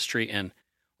about the history, and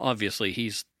obviously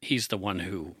he's the one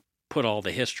who put all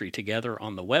the history together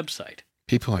on the website.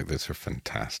 People like this are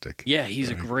fantastic. Yeah, he's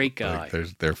a great guy.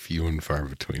 Like they're few and far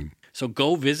between. So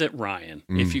go visit Ryan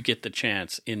if you get the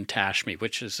chance in Tashme,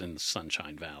 which is in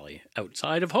Sunshine Valley,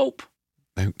 outside of Hope.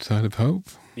 Outside of Hope?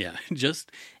 Yeah,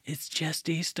 it's just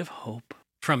east of Hope.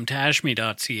 From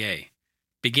Tashme.ca.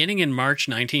 Beginning in March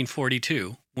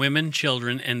 1942, women,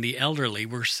 children, and the elderly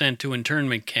were sent to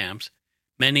internment camps,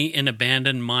 many in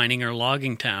abandoned mining or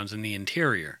logging towns in the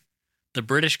interior. The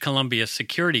British Columbia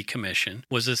Security Commission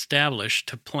was established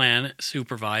to plan,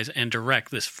 supervise, and direct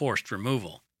this forced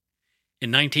removal. In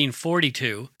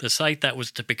 1942, the site that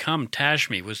was to become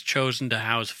Tashme was chosen to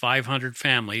house 500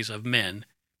 families of men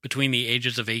between the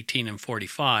ages of 18 and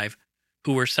 45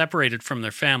 who were separated from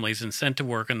their families and sent to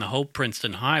work on the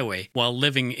Hope-Princeton Highway while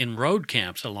living in road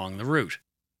camps along the route.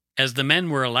 As the men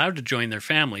were allowed to join their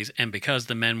families, and because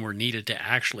the men were needed to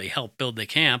actually help build the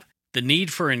camp, The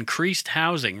need for increased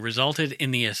housing resulted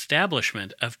in the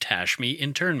establishment of Tashme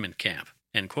Internment Camp,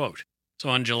 end quote. So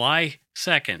on July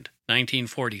 2nd,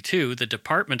 1942, the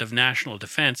Department of National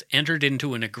Defense entered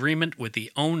into an agreement with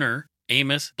the owner,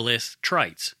 Amos Bliss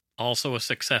Trites, also a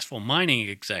successful mining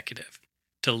executive,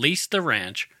 to lease the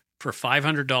ranch for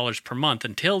 $500 per month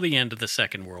until the end of the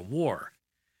Second World War.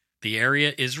 The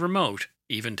area is remote,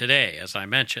 even today, as I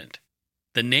mentioned.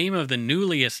 The name of the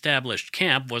newly established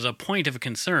camp was a point of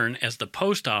concern as the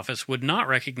post office would not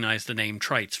recognize the name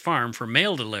Trites Farm for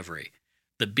mail delivery.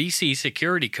 The BC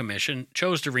Security Commission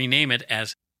chose to rename it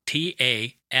as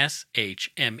Tashme,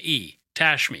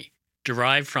 Tashme,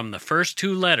 derived from the first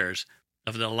two letters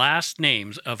of the last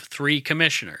names of three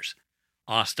commissioners: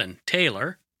 Austin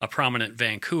Taylor, a prominent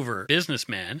Vancouver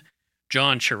businessman,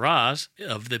 John Shiraz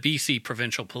of the BC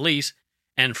Provincial Police,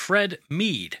 and Fred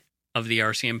Meade of the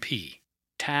RCMP.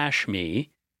 Tashme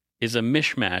is a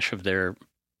mishmash of their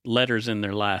letters in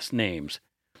their last names.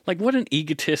 Like, what an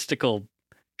egotistical,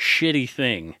 shitty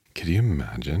thing. Could you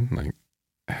imagine, like,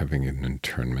 having an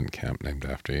internment camp named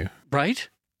after you? Right?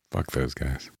 Fuck those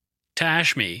guys.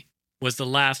 Tashme was the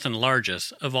last and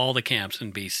largest of all the camps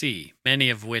in BC, many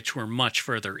of which were much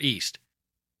further east.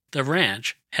 The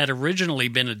ranch had originally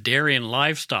been a dairy and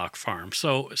livestock farm,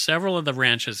 so several of the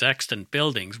ranch's extant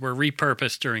buildings were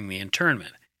repurposed during the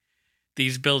internment.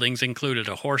 These buildings included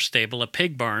a horse stable, a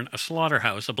pig barn, a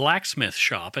slaughterhouse, a blacksmith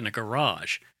shop, and a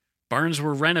garage. Barns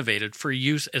were renovated for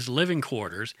use as living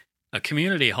quarters, a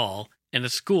community hall, and a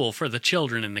school for the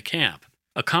children in the camp.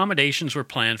 Accommodations were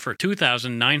planned for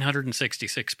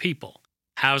 2,966 people.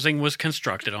 Housing was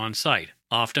constructed on site,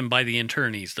 often by the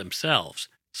internees themselves.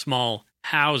 Small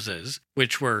houses,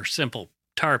 which were simple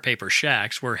tar paper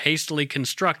shacks, were hastily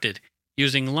constructed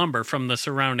using lumber from the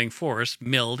surrounding forest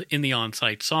milled in the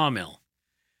on-site sawmill.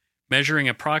 Measuring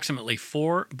approximately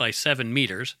 4 by 7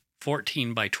 meters,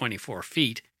 14 by 24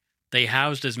 feet, they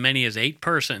housed as many as 8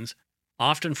 persons,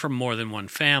 often from more than one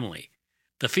family.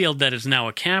 The field that is now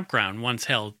a campground once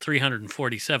held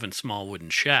 347 small wooden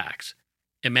shacks.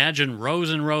 Imagine rows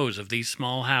and rows of these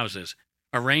small houses,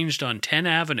 arranged on 10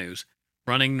 avenues,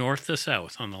 running north to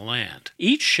south on the land.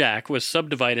 Each shack was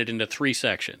subdivided into 3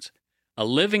 sections. A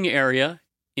living area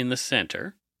in the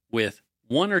center, with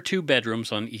 1 or 2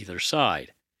 bedrooms on either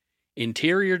side.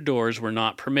 Interior doors were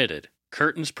not permitted.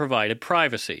 Curtains provided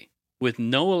privacy. With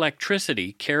no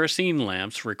electricity, kerosene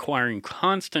lamps requiring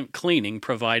constant cleaning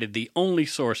provided the only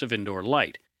source of indoor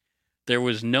light. There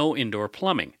was no indoor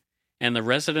plumbing, and the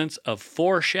residents of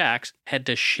 4 shacks had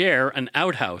to share an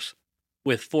outhouse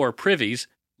with 4 privies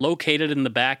located in the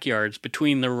backyards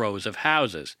between the rows of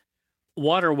houses.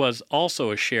 Water was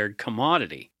also a shared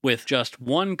commodity, with just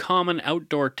one common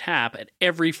outdoor tap at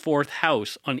every 4th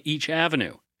house on each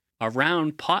avenue. A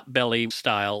round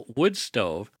potbelly-style wood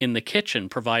stove in the kitchen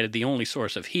provided the only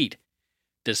source of heat.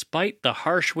 Despite the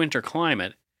harsh winter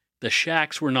climate, the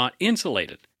shacks were not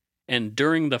insulated, and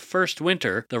during the first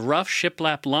winter, the rough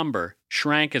shiplap lumber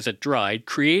shrank as it dried,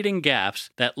 creating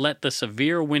gaps that let the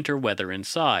severe winter weather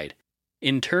inside.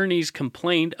 Internees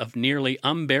complained of nearly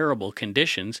unbearable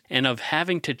conditions and of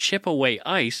having to chip away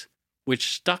ice,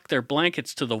 which stuck their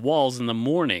blankets to the walls in the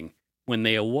morning when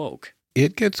they awoke.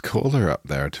 It gets colder up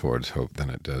there towards Hope than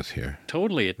it does here.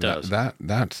 Totally it does.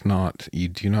 That's not, you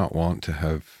do not want to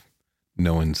have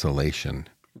no insulation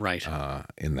right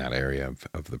in that area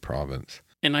of the province.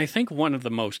 And I think one of the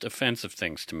most offensive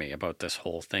things to me about this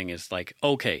whole thing is like,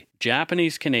 okay,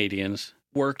 Japanese Canadians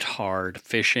worked hard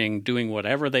fishing, doing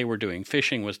whatever they were doing.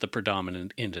 Fishing was the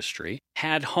predominant industry.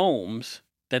 Had homes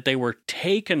that they were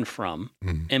taken from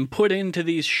and put into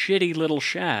these shitty little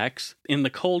shacks in the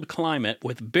cold climate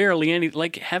with barely any,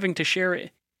 like having to share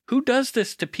it. Who does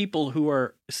this to people who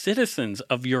are citizens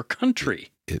of your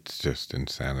country? It's just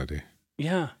insanity.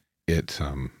 Yeah. It's,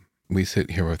 we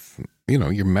sit here with,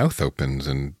 your mouth opens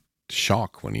in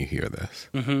shock when you hear this.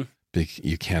 Mm-hmm.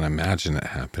 You can't imagine it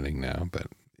happening now, but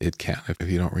it can if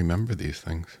you don't remember these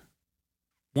things.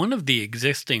 One of the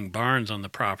existing barns on the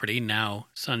property, now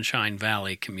Sunshine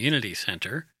Valley Community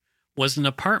Center, was an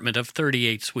apartment of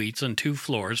 38 suites on 2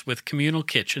 floors with communal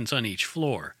kitchens on each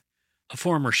floor. A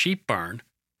former sheep barn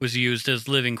was used as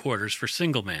living quarters for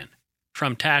single men.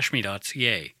 From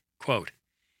Tashme.ca, quote,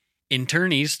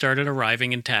 internees started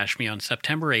arriving in Tashme on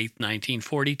September 8,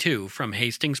 1942 from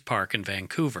Hastings Park in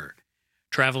Vancouver.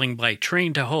 Traveling by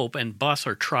train to Hope and bus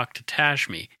or truck to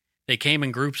Tashme, they came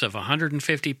in groups of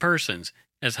 150 persons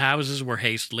as houses were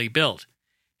hastily built.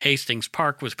 Hastings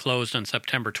Park was closed on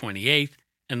September 28th,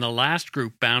 and the last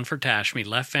group bound for Tashme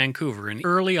left Vancouver in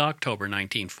early October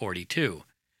 1942.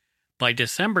 By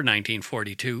December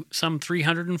 1942, some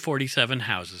 347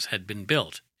 houses had been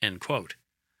built. End quote.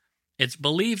 It's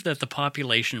believed that the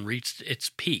population reached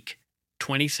its peak,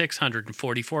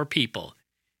 2,644 people,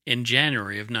 in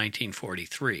January of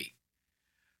 1943.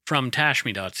 From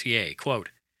Tashme.ca, quote,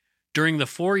 "During the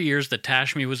 4 years that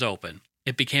Tashme was open,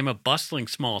 it became a bustling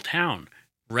small town.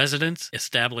 Residents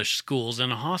established schools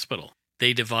and a hospital.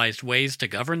 They devised ways to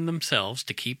govern themselves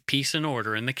to keep peace and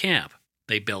order in the camp.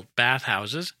 They built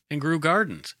bathhouses and grew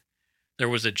gardens. There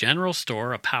was a general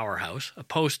store, a powerhouse, a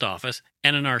post office,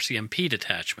 and an RCMP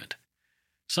detachment.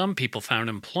 Some people found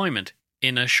employment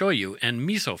in a shoyu and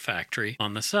miso factory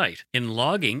on the site, in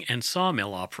logging and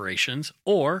sawmill operations,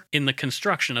 or in the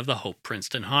construction of the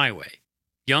Hope-Princeton Highway.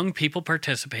 Young people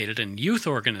participated in youth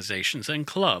organizations and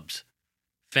clubs.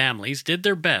 Families did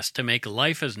their best to make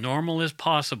life as normal as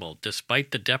possible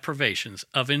despite the deprivations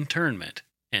of internment."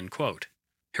 End quote.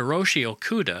 Hiroshi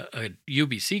Okuda, a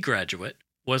UBC graduate,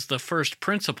 was the first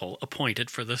principal appointed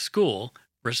for the school,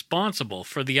 responsible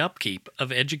for the upkeep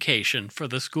of education for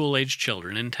the school-aged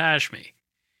children in Tashme.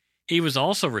 He was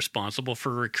also responsible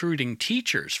for recruiting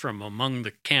teachers from among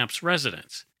the camp's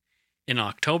residents. In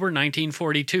October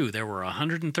 1942, there were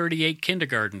 138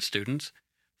 kindergarten students,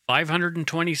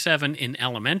 527 in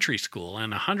elementary school,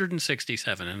 and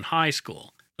 167 in high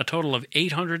school, a total of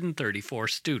 834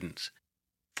 students.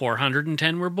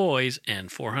 410 were boys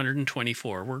and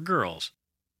 424 were girls.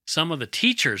 Some of the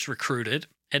teachers recruited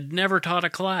had never taught a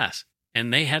class,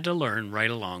 and they had to learn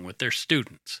right along with their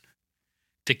students.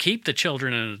 To keep the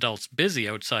children and adults busy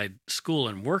outside school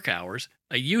and work hours,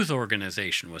 a youth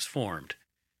organization was formed.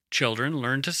 Children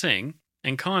learned to sing,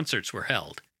 and concerts were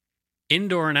held.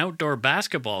 Indoor and outdoor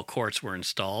basketball courts were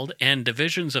installed, and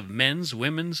divisions of men's,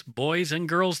 women's, boys, and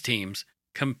girls' teams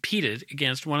competed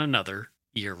against one another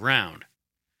year-round.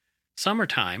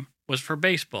 Summertime was for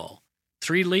baseball.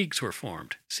 3 leagues were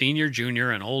formed, senior,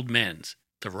 junior, and old men's.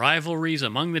 The rivalries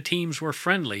among the teams were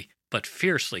friendly, but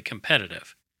fiercely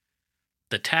competitive.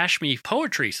 The Tashme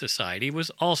Poetry Society was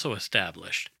also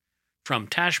established. From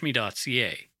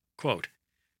Tashme.ca, quote,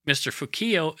 "Mr.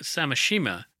 Fukio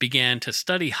Samashima began to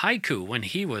study haiku when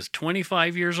he was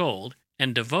 25 years old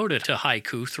and devoted to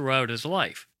haiku throughout his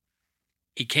life.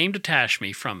 He came to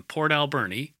Tashme from Port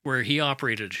Alberni, where he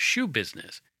operated a shoe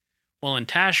business. While in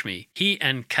Tashme, he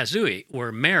and Kazui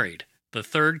were married, the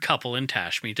third couple in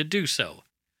Tashme to do so.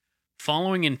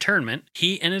 Following internment,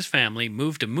 he and his family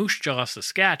moved to Moose Jaw,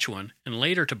 Saskatchewan, and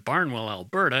later to Barnwell,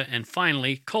 Alberta, and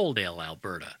finally Coaldale,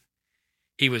 Alberta.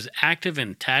 He was active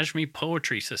in Tashme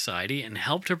Poetry Society and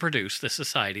helped to produce the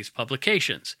society's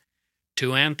publications.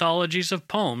 2 anthologies of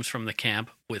poems from the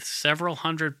camp with several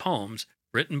hundred poems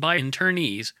written by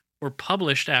internees were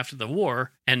published after the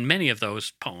war, and many of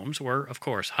those poems were, of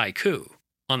course, haiku.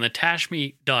 On the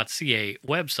Tashme.ca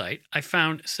website, I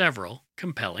found several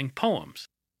compelling poems.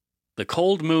 The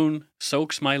cold moon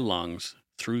soaks my lungs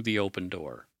through the open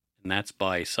door, and that's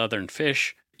by Southern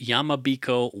Fish,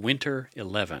 Yamabiko Winter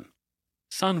 11.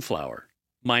 Sunflower,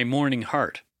 my morning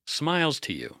heart smiles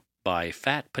to you, by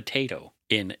Fat Potato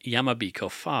in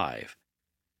Yamabiko 5.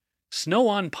 Snow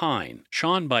on Pine,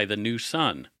 shone by the new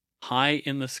sun, high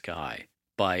in the sky,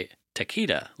 by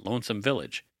Takeda, Lonesome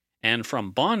Village. And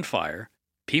from Bonfire,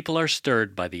 people are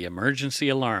stirred by the emergency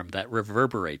alarm that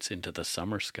reverberates into the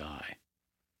summer sky.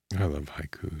 I love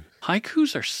haikus.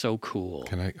 Haikus are so cool.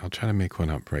 I'll try to make one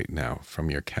up right now from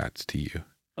your cats to you.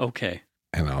 Okay.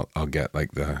 And I'll get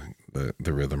like the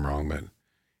rhythm wrong, but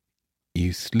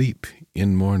you sleep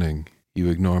in morning, you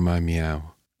ignore my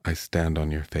meow, I stand on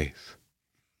your face.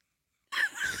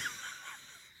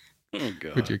 Oh,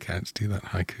 God. Would your cats do that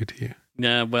haiku to you?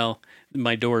 Nah, well,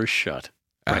 my door is shut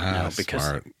right now because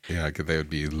smart. Yeah, because they would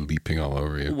be leaping all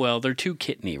over you. Well, they're too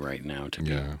kitteny right now to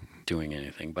be doing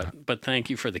anything. But thank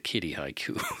you for the kitty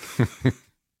haiku.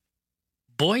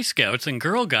 Boy Scouts and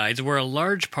Girl Guides were a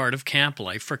large part of camp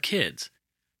life for kids.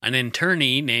 An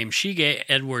internee named Shige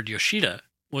Edward Yoshida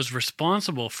was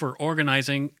responsible for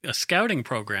organizing a scouting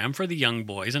program for the young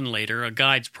boys and later a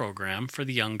guides program for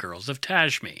the young girls of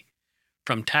Tashme.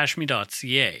 From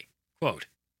Tashme.ca, quote,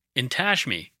 "In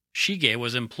Tashme, Shige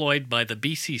was employed by the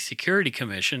BC Security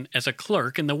Commission as a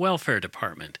clerk in the Welfare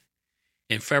Department.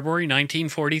 In February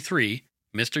 1943,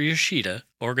 Mr. Yoshida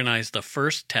organized the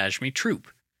first Tashme troop.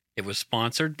 It was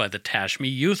sponsored by the Tashme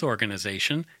Youth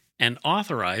Organization and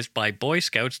authorized by Boy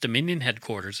Scouts Dominion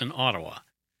Headquarters in Ottawa.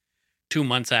 2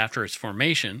 months after its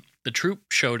formation, the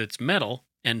troop showed its mettle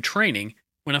and training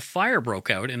when a fire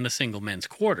broke out in the single men's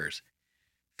quarters.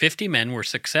 50 men were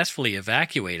successfully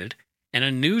evacuated, and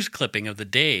a news clipping of the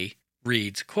day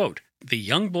reads, quote, "The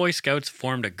young Boy Scouts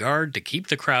formed a guard to keep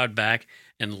the crowd back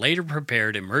and later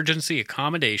prepared emergency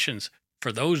accommodations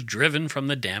for those driven from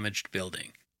the damaged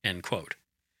building," end quote.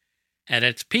 At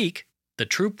its peak, the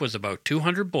troop was about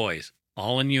 200 boys,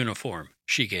 all in uniform,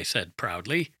 Shige said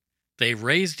proudly. They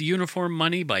raised uniform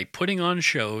money by putting on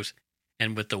shows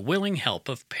and with the willing help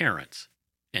of parents.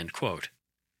 End quote.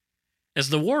 As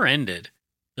the war ended,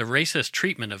 the racist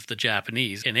treatment of the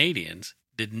Japanese Canadians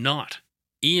did not.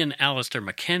 Ian Alistair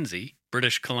Mackenzie,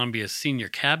 British Columbia's senior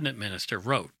cabinet minister,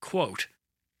 wrote, quote,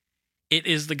 "It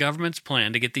is the government's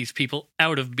plan to get these people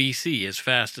out of BC as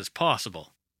fast as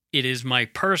possible. It is my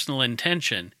personal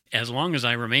intention, as long as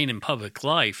I remain in public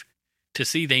life, to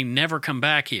see they never come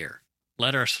back here.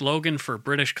 Let our slogan for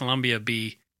British Columbia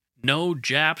be, 'No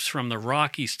Japs from the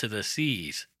Rockies to the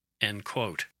Seas.'" End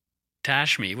quote.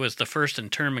 Tashme was the first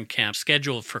internment camp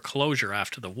scheduled for closure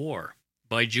after the war.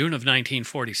 By June of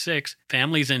 1946,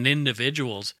 families and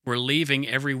individuals were leaving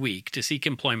every week to seek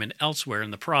employment elsewhere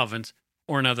in the province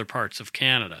or in other parts of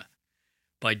Canada.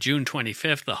 By June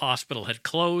 25th, the hospital had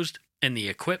closed and the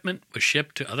equipment was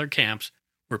shipped to other camps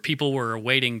where people were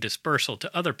awaiting dispersal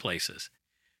to other places.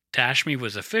 Tashme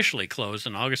was officially closed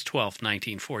on August 12,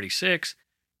 1946,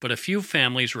 but a few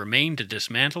families remained to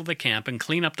dismantle the camp and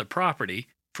clean up the property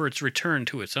for its return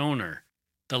to its owner.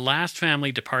 The last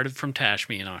family departed from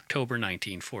Tashme in October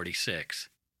 1946.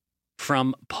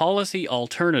 From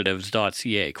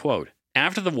policyalternatives.ca, quote,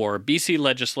 "After the war, BC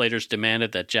legislators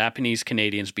demanded that Japanese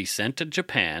Canadians be sent to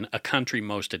Japan, a country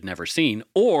most had never seen,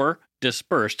 or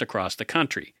dispersed across the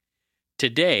country.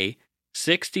 Today,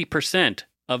 60%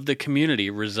 of the community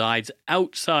resides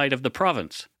outside of the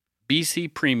province. BC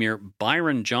Premier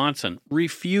Byron Johnson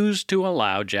refused to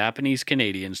allow Japanese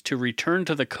Canadians to return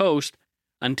to the coast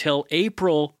until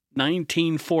April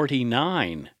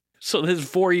 1949. So this is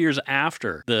 4 years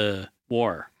after the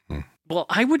war. Well,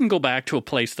 I wouldn't go back to a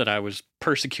place that I was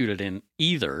persecuted in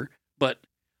either, but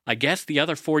I guess the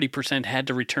other 40% had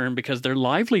to return because their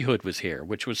livelihood was here,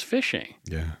 which was fishing.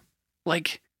 Yeah.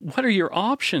 Like, what are your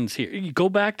options here? You go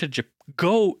back to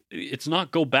it's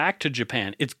not go back to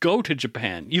Japan, it's go to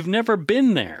Japan. You've never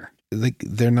been there. Like,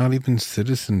 they're not even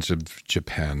citizens of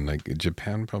Japan. Like,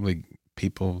 Japan probably,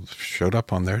 people showed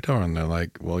up on their door and they're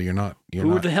like, well,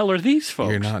 Who the hell are these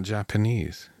folks? You're not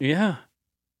Japanese. Yeah.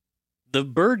 The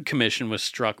Byrd Commission was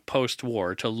struck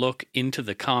post-war to look into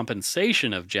the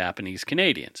compensation of Japanese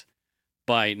Canadians.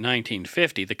 By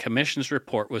 1950, the Commission's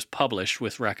report was published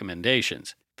with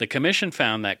recommendations. The Commission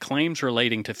found that claims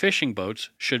relating to fishing boats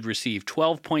should receive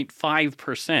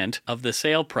 12.5% of the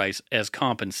sale price as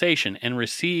compensation and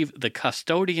receive the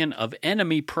custodian of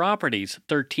enemy properties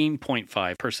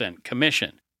 13.5%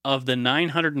 commission. Of the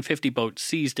 950 boats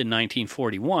seized in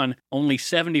 1941, only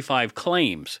 75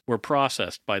 claims were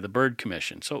processed by the Byrd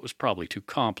Commission, so it was probably too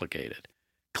complicated.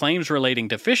 Claims relating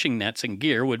to fishing nets and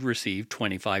gear would receive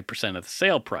 25% of the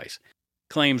sale price.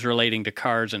 Claims relating to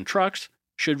cars and trucks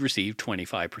should receive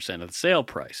 25% of the sale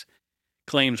price.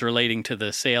 Claims relating to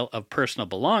the sale of personal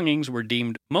belongings were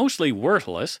deemed mostly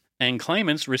worthless, and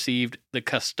claimants received the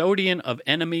custodian of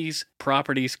enemies'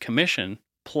 properties commission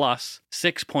plus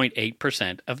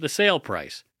 6.8% of the sale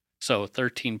price. So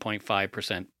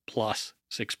 13.5% plus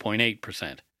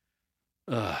 6.8%.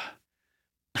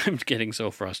 I'm getting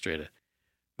so frustrated.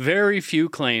 Very few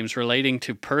claims relating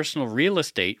to personal real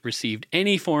estate received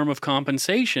any form of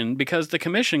compensation because the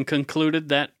Commission concluded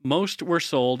that most were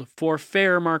sold for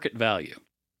fair market value.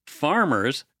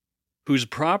 Farmers whose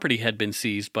property had been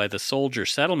seized by the Soldier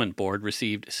Settlement Board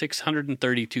received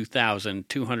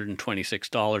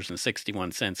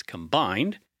 $632,226.61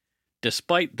 combined,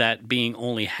 despite that being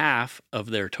only half of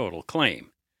their total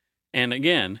claim. And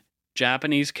again,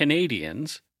 Japanese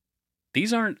Canadians,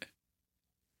 these aren't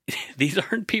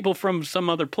people from some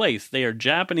other place. They are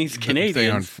Japanese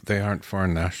Canadians. They aren't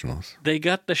foreign nationals. They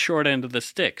got the short end of the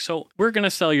stick. So we're going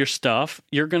to sell your stuff.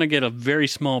 You're going to get a very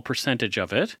small percentage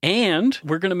of it. And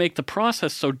we're going to make the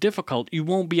process so difficult you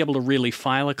won't be able to really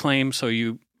file a claim. So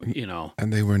you know.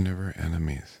 And they were never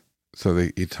enemies. So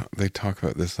they talk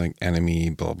about this like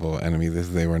enemy, blah, blah, enemy.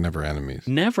 They were never enemies.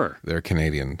 Never. They're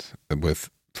Canadians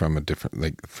from a different,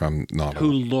 like from not who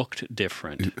looked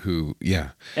different. Who,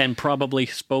 yeah. And probably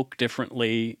spoke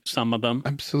differently, some of them.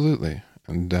 Absolutely.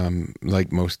 And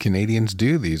like most Canadians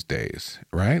do these days,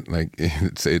 right? Like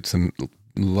it's a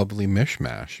lovely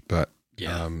mishmash. But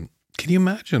yeah. Can you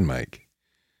imagine, Mike?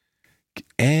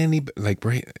 Can you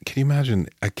imagine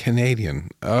a Canadian?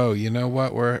 Oh, you know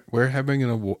what? We're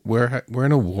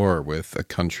in a war with a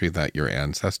country that your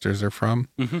ancestors are from.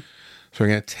 Mm-hmm. So we're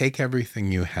going to take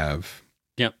everything you have.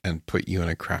 Yep. And put you in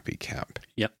a crappy camp.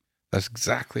 Yep. That's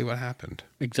exactly what happened.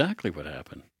 Exactly what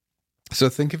happened. So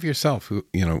think of yourself,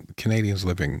 Canadians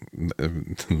living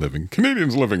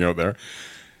out there.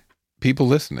 people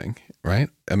listening, right?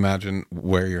 Imagine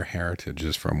where your heritage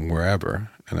is from, wherever,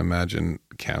 and imagine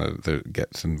Canada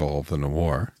gets involved in a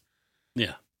war.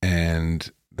 Yeah.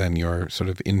 And then you're sort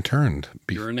of interned.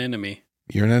 You're an enemy.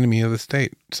 You're an enemy of the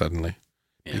state suddenly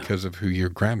Yeah. because of who your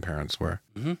grandparents were.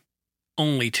 Mm-hmm.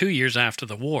 Only 2 years after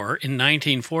the war, in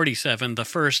 1947, the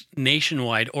first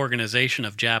nationwide organization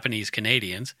of Japanese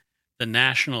Canadians, the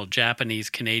National Japanese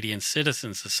Canadian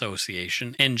Citizens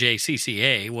Association,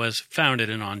 NJCCA, was founded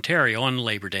in Ontario on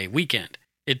Labor Day weekend.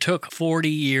 It took 40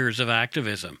 years of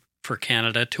activism for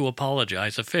Canada to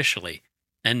apologize officially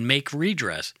and make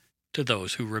redress to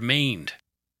those who remained.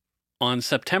 On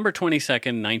September 22,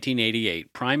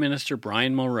 1988, Prime Minister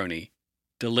Brian Mulroney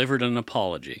delivered an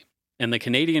apology, and the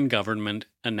Canadian government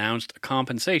announced a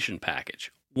compensation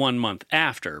package 1 month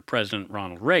after President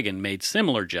Ronald Reagan made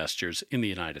similar gestures in the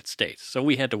United States. So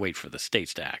we had to wait for the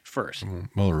states to act first.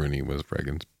 Mulroney was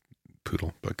Reagan's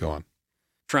poodle, but go on.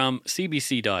 From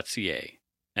cbc.ca,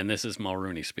 and this is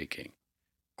Mulroney speaking,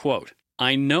 quote,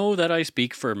 I know that I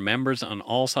speak for members on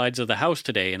all sides of the House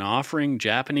today in offering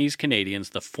Japanese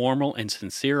Canadians the formal and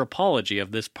sincere apology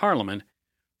of this Parliament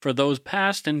for those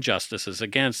past injustices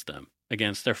against them,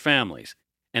 against their families,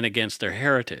 and against their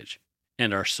heritage,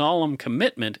 and our solemn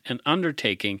commitment and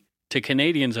undertaking to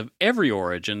Canadians of every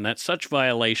origin that such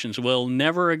violations will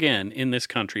never again in this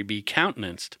country be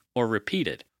countenanced or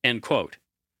repeated. End quote.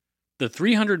 The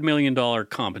 $300 million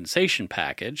compensation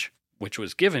package, which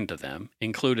was given to them,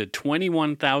 included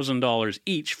 $21,000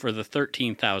 each for the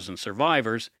 13,000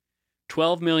 survivors,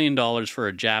 $12 million for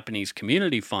a Japanese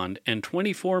community fund, and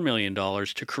 $24 million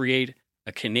to create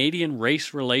a Canadian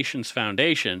Race Relations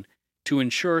Foundation to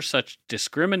ensure such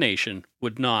discrimination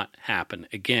would not happen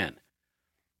again.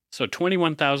 So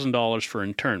 $21,000 for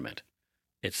internment.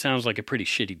 It sounds like a pretty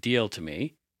shitty deal to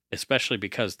me, especially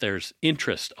because there's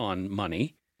interest on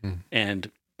money,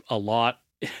 and a lot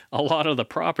of the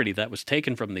property that was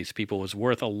taken from these people was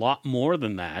worth a lot more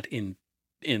than that in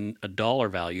a dollar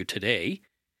value today.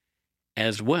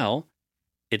 As well,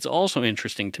 it's also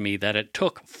interesting to me that it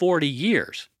took 40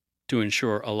 years to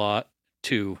ensure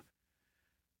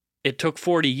it took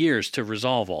 40 years to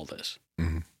resolve all this.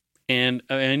 Mm-hmm. And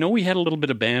I know we had a little bit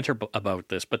of banter about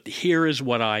this, but here is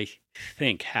what I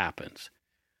think happens.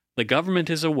 The government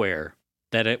is aware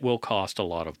that it will cost a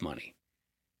lot of money.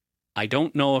 I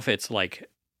don't know if it's like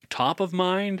top of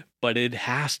mind, but it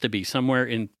has to be somewhere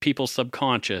in people's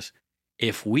subconscious.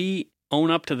 If we own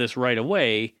up to this right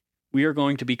away, we are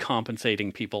going to be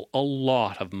compensating people a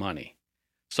lot of money.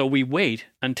 So we wait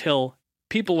until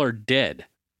people are dead.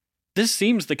 This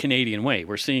seems the Canadian way.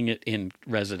 We're seeing it in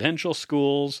residential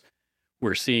schools.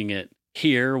 We're seeing it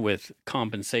here with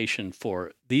compensation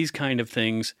for these kind of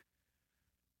things.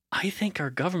 I think our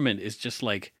government is just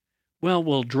like, well,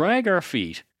 we'll drag our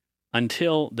feet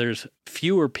until there's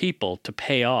fewer people to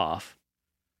pay off.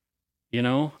 You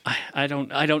know,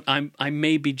 I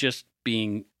may be just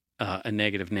being a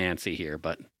negative Nancy here,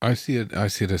 but I see it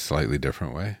a slightly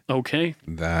different way. Okay.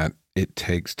 That it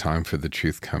takes time for the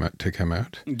truth to come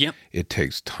out. Yep. It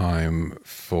takes time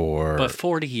for... But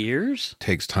 40 years?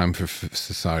 Takes time for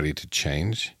society to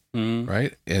change,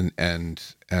 right?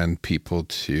 And people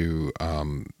to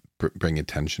bring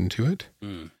attention to it.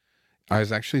 I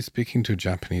was actually speaking to a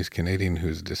Japanese Canadian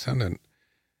who's a descendant,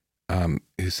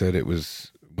 who said it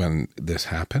was when this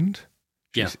happened.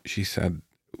 She said,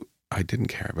 I didn't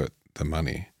care about the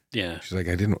money. Yeah. She's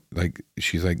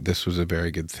like, this was a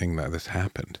very good thing that this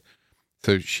happened.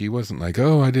 So she wasn't like,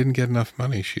 oh, I didn't get enough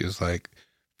money. She was like,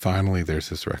 finally, there's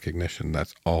this recognition.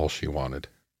 That's all she wanted.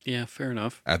 Yeah, fair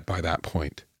enough. By that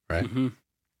point, right? Mm-hmm.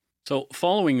 So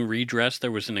following redress,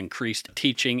 there was an increased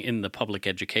teaching in the public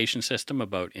education system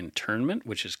about internment,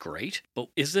 which is great. But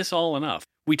is this all enough?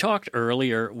 We talked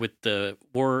earlier with the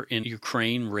war in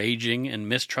Ukraine raging and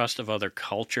mistrust of other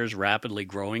cultures rapidly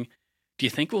growing. Do you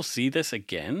think we'll see this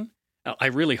again? I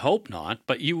really hope not,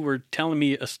 but you were telling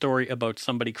me a story about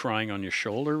somebody crying on your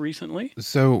shoulder recently.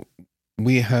 So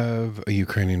we have a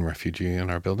Ukrainian refugee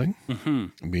in our building.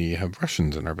 Mm-hmm. We have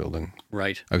Russians in our building.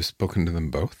 Right. I've spoken to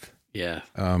them both. Yeah.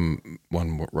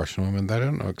 One Russian woman that I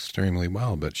don't know extremely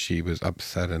well, but she was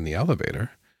upset in the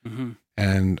elevator. Mm-hmm.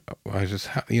 And I just,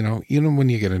 you know, when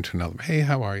you get into an elevator, hey,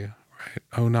 how are you? Right.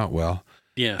 Oh, not well.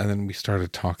 Yeah. And then we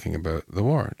started talking about the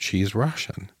war. She's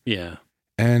Russian. Yeah.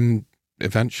 And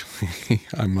eventually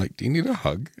I'm like, do you need a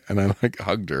hug? And I like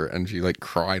hugged her and she like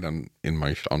cried on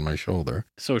my shoulder.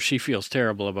 So she feels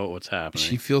terrible about what's happening.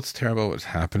 She feels terrible what's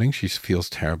happening. She feels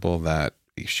terrible that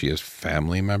she has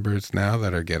family members now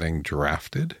that are getting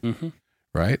drafted. Mm-hmm.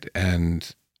 Right.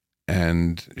 And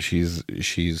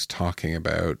she's talking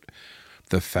about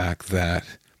the fact that,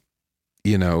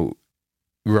 you know,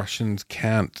 Russians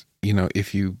can't,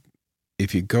 if you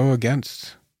go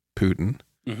against Putin,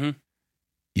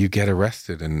 you get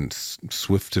arrested and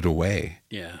swifted away.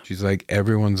 Yeah. She's like,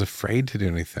 everyone's afraid to do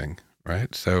anything,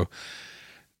 right? So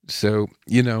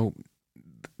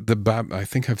I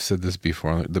think I've said this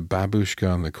before, the babushka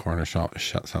on the corner shop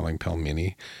selling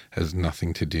pelmeni has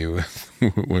nothing to do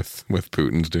with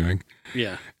Putin's doing.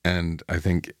 Yeah. And I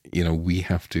think, we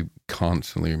have to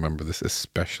constantly remember this,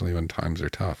 especially when times are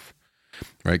tough,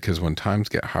 right? Because when times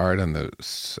get hard and the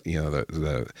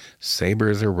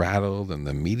sabers are rattled and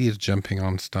the media's jumping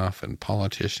on stuff and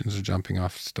politicians are jumping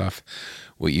off stuff,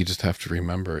 what you just have to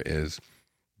remember is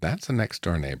that's a next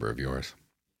door neighbor of yours.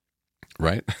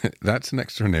 Right? That's a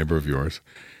next door neighbor of yours.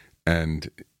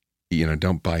 And,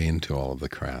 don't buy into all of the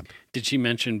crap. Did she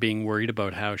mention being worried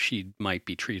about how she might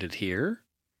be treated here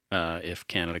if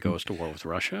Canada goes to war with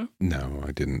Russia? No,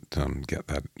 I didn't get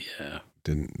that. Yeah.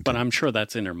 But I'm sure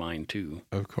that's in her mind too.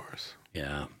 Of course.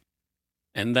 Yeah.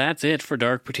 And that's it for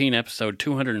Dark Poutine episode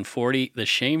 240, The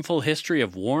Shameful History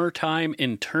of Wartime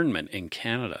Internment in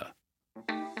Canada.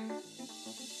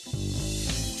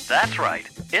 That's right.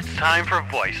 It's time for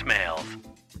voicemails.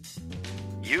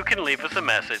 You can leave us a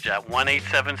message at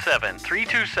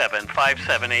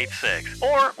 1-877-327-5786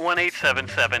 or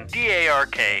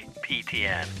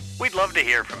 1-877-DARK-PTN. We'd love to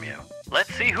hear from you.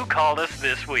 Let's see who called us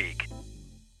this week.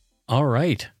 All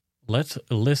right. Let's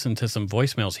listen to some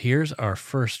voicemails. Here's our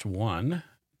first one.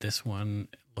 This one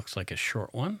looks like a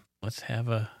short one. Let's have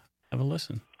a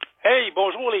listen. Hey,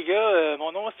 bonjour les gars.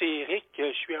 Mon nom c'est Eric.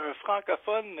 Je suis un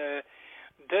francophone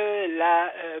de la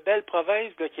belle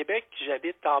province de Québec.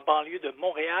 J'habite en banlieue de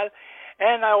Montréal,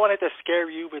 and I wanted to scare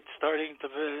you with starting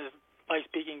by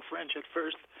speaking French at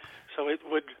first, so it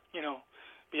would,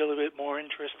 be a little bit more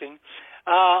interesting.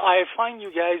 I find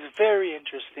you guys very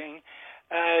interesting,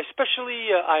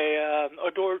 especially I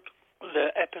adored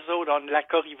the episode on La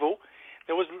Corriveau.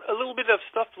 There was a little bit of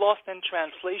stuff lost in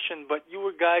translation, but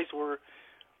you guys were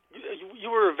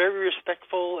very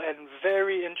respectful and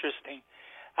very interesting.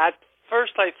 At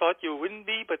first, I thought you wouldn't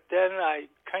be, but then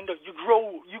you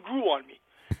grew on me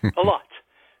a lot.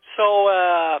 So,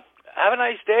 have a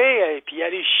nice day, et puis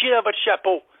allez chier dans votre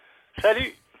chapeau.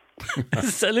 Salut!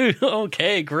 Salut.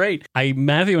 Okay, great.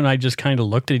 Matthew and I just kind of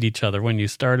looked at each other when you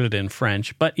started in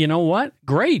French, but you know what?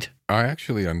 Great. I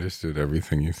actually understood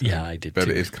everything you said. Yeah, I did but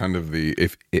too. It's kind of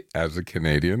as a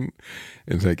Canadian,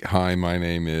 it's like, hi, my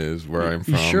name is, where I'm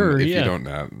from. Sure, if yeah. you don't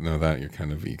know that, you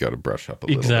got to brush up a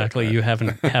little bit. Exactly. You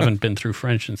haven't been through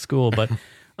French in school, but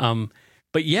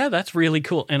yeah, that's really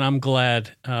cool. And I'm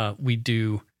glad we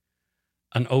do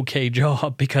an okay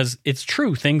job, because it's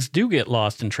true. Things do get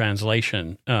lost in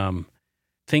translation.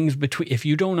 If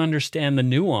you don't understand the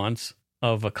nuance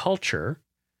of a culture,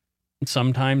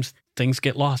 sometimes things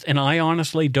get lost. And I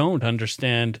honestly don't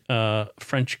understand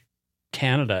French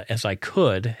Canada as I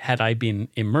could had I been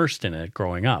immersed in it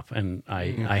growing up, and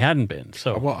I hadn't been.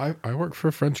 So, well, I work for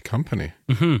a French company,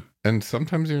 and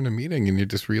sometimes you're in a meeting and you're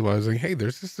just realizing, hey,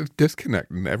 there's just a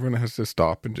disconnect, and everyone has to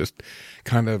stop and just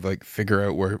kind of like figure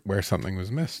out where something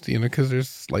was missed, because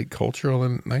there's like cultural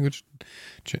and language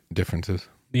differences.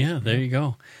 Yeah, there you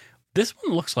go. This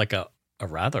one looks like a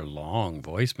rather long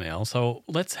voicemail, so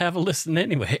let's have a listen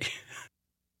anyway.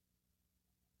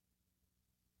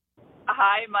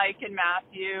 Hi, Mike and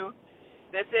Matthew.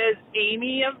 This is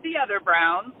Amy of the Other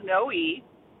Browns, no E.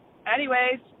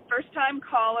 Anyways, first-time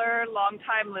caller,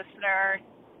 long-time listener,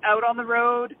 out on the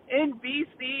road in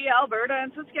BC, Alberta,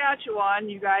 and Saskatchewan.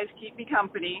 You guys keep me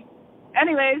company.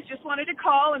 Anyways, just wanted to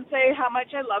call and say how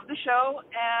much I love the show,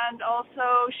 and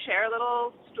also share a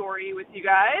little story with you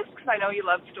guys, because I know you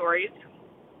love stories.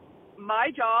 My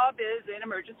job is in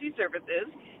emergency services,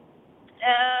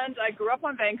 and I grew up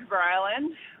on Vancouver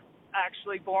Island,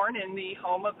 actually born in the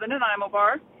home of the Nanaimo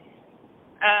Bar,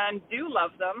 and do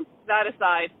love them. That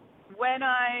aside, when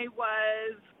I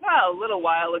was, a little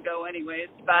while ago anyways,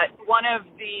 but one of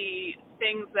the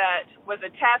things that was a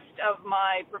test of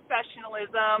my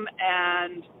professionalism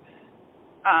and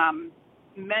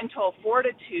mental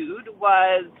fortitude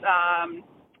was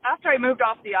after I moved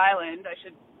off the island. I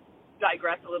should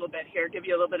digress a little bit here, give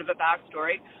you a little bit of a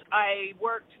backstory. I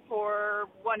worked for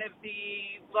one of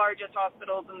the largest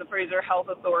hospitals in the Fraser Health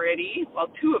Authority,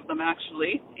 well, two of them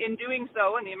actually. In doing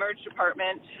so, in the emerge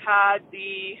department, had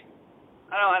the,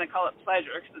 I don't want to call it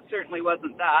pleasure, because it certainly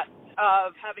wasn't that,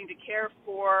 of having to care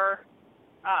for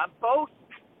both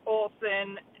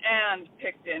Olsen and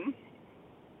Picton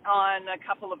on a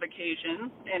couple of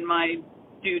occasions in my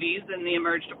duties in the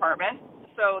emerge department.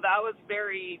 So that was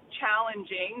very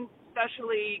challenging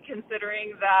especially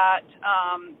considering that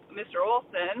Mr.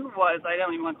 Olson was, I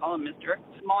don't even want to call him Mr.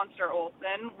 Monster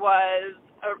Olson, was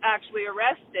actually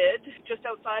arrested just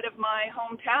outside of my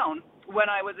hometown when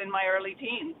I was in my early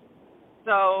teens.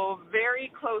 So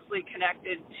very closely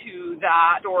connected to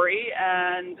that story,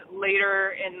 and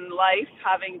later in life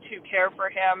having to care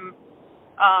for him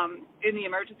in the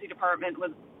emergency department was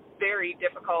very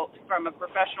difficult from a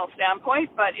professional standpoint.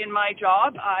 But in my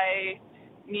job, I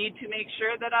need to make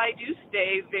sure that I do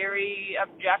stay very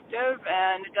objective,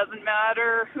 and it doesn't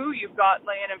matter who you've got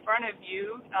laying in front of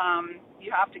you.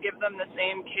 You have to give them the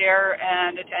same care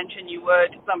and attention you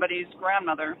would somebody's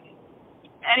grandmother.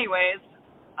 Anyways,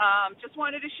 just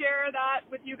wanted to share that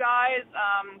with you guys.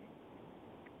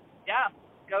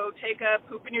 Go take a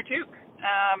poop in your toque.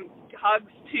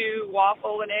 Hugs to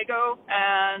Waffle and Ego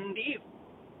and Eve.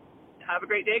 Have a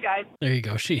great day, guys. There you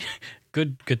go. She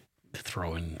good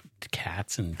throwing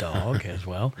cats and dog as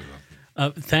well.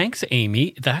 Thanks,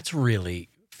 Amy. That's really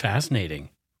fascinating.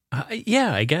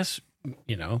 I guess,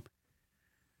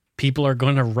 people are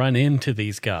going to run into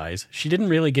these guys. She didn't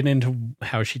really get into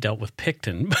how she dealt with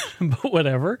Picton, but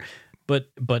whatever. But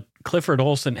Clifford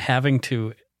Olson having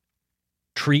to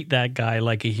treat that guy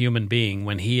like a human being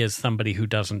when he is somebody who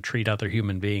doesn't treat other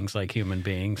human beings like human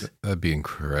beings. That'd be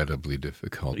incredibly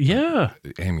difficult. Yeah.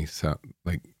 Amy,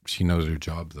 she knows her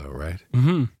job though, right?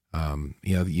 Mm-hmm.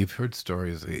 You've heard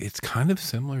stories. It's kind of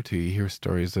similar to, you hear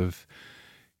stories of,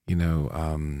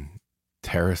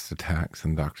 terrorist attacks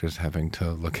and doctors having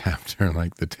to look after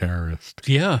like the terrorist.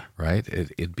 Yeah. Right?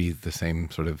 It'd be the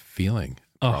same sort of feeling,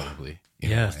 probably.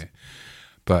 Yes.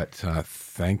 But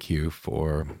thank you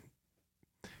for...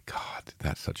 God,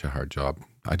 that's such a hard job.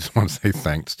 I just want to say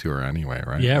thanks to her anyway,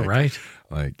 right? Yeah, right.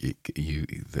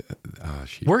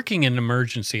 Working in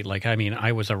emergency,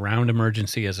 I was around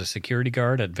emergency as a security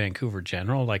guard at Vancouver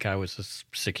General. I was a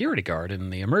security guard in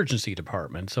the emergency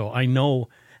department. So I know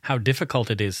how difficult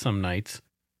it is some nights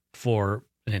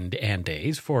and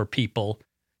days for people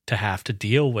to have to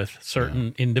deal with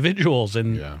certain individuals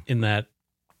in that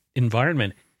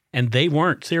environment. And they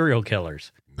weren't serial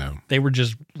killers. No. They were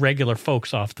just regular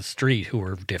folks off the street who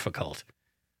were difficult.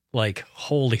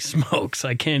 Holy smokes,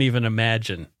 I can't even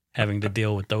imagine having to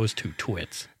deal with those two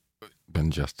twits. When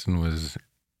Justin was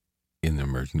in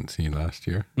emergency last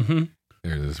year,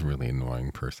 there's this really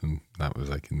annoying person that was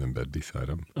in the bed beside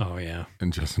him. Oh, yeah.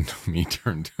 And Justin told me,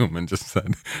 turned to him and just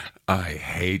said, "I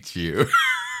hate you."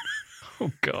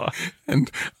 Oh, God. And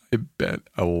I bet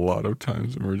a lot of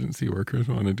times emergency workers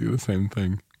want to do the same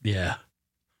thing. Yeah.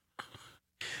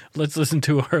 Let's listen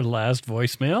to our last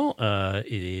voicemail.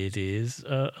 It is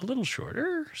a little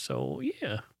shorter, so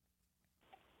yeah.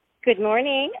 Good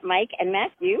morning, Mike and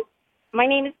Matthew. My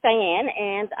name is Diane,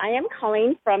 and I am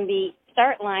calling from the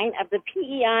start line of the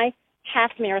PEI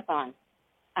Half Marathon.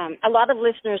 A lot of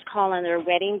listeners call on their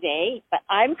wedding day, but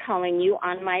I'm calling you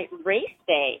on my race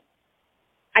day.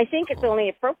 I think it's only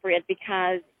appropriate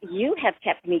because you have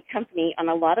kept me company on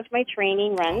a lot of my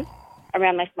training runs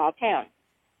around my small town.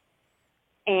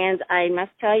 And I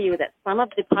must tell you that some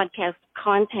of the podcast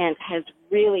content has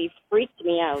really freaked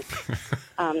me out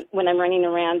when I'm running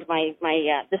around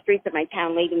the streets of my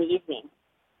town late in the evening.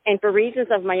 And for reasons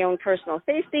of my own personal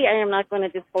safety, I am not going to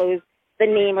disclose the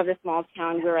name of the small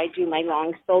town where I do my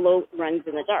long solo runs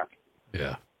in the dark.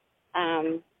 Yeah.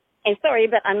 And sorry,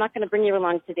 but I'm not going to bring you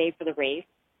along today for the race.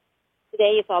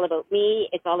 Today it's all about me.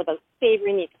 It's all about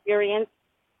savoring the experience.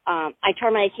 I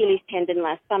tore my Achilles tendon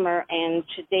last summer, and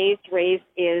today's race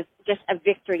is just a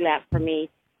victory lap for me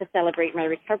to celebrate my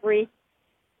recovery.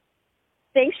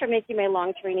 Thanks for making my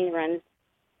long training runs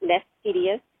less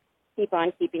tedious. Keep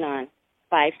on keeping on.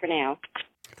 Bye for now.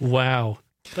 Wow.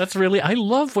 That's I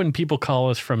love when people call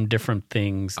us from different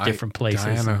things, different places.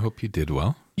 Diane, I hope you did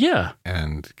well. Yeah.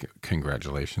 And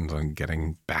congratulations on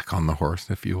getting back on the horse,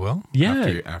 if you will.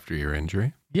 Yeah. After your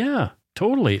injury. Yeah.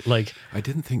 Totally. I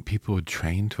didn't think people would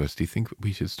train to us. Do you think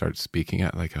we should start speaking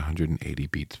at 180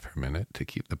 beats per minute to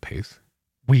keep the pace?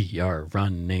 We are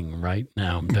running right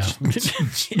now.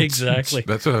 Exactly.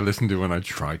 That's what I listen to when I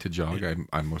try to jog.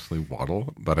 I mostly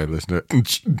waddle, but I listen to...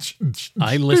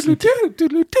 I listen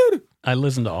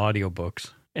to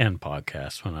audiobooks and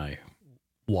podcasts when I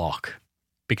walk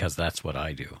because that's what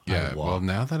I do. Yeah. Well,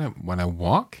 now that when I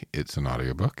walk, it's an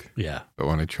audiobook. Yeah. But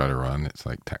when I try to run, it's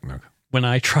techno. When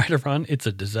I try to run, it's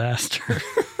a disaster.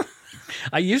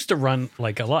 I used to run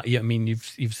a lot. I mean,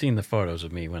 you've seen the photos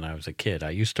of me when I was a kid. I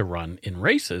used to run in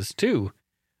races too,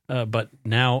 but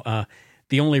now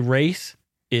the only race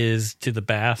is to the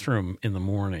bathroom in the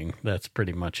morning. That's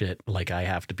pretty much it. I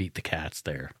have to beat the cats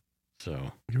there.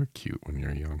 So you were cute when you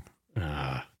were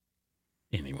young.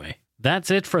 Anyway,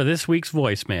 That's it for this week's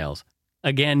voicemails.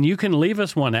 Again, you can leave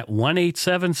us one at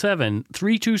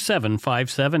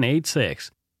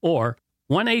 1-877-327-5786 or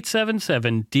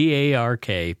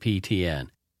 1-877-DARK-PTN.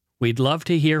 We'd love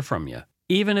to hear from you,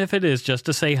 even if it is just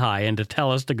to say hi and to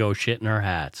tell us to go shit in our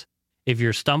hats. If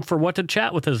you're stumped for what to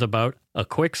chat with us about, a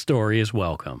quick story is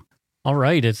welcome. All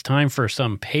right, it's time for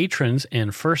some patrons,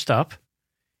 and first up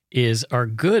is our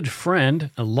good friend,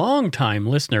 a longtime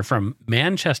listener from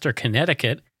Manchester,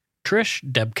 Connecticut, Trish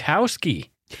Debkowski.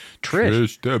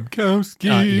 Trish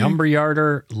Debkowski.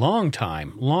 Lumberyarder,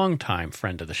 long-time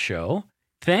friend of the show.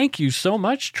 Thank you so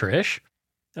much, Trish.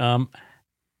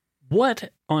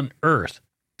 What on earth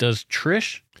does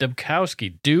Trish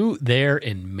Debkowski do there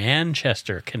in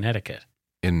Manchester, Connecticut?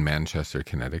 In Manchester,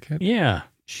 Connecticut? Yeah.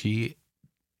 She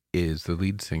is the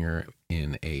lead singer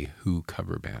in a Who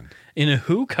cover band. In a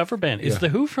Who cover band? Is Yeah. the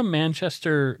Who from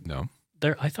Manchester? No.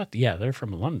 I thought, they're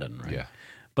from London, right? Yeah.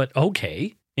 But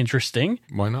okay, interesting.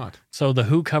 Why not? So the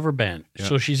Who cover band. Yeah.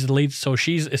 So she's the lead. So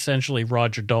she's essentially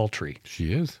Roger Daltrey.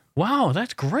 She is. Wow,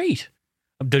 that's great.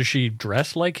 Does she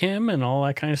dress like him and all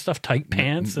that kind of stuff? Tight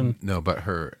pants and No, but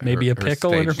her maybe a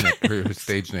pickle in her her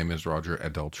stage name is Roger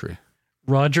Adultery.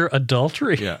 Roger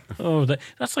Adultery? Yeah. Oh,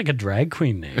 that's like a drag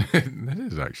queen name. That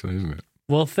is actually, isn't it?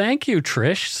 Well, thank you,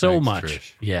 Trish, so Thanks, much.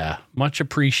 Trish. Yeah, much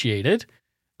appreciated.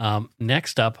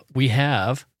 Next up, we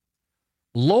have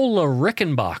Lola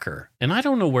Rickenbacker. And I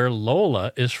don't know where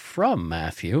Lola is from,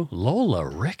 Matthew. Lola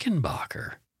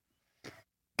Rickenbacker.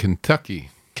 Kentucky.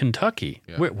 Kentucky.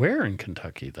 Yeah. Where in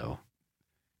Kentucky, though?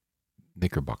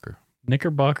 Knickerbocker.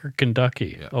 Knickerbocker,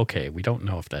 Kentucky. Yeah. Okay, we don't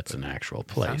know if that's an actual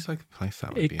place. Sounds like a place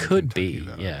that would It be in could Kentucky, be,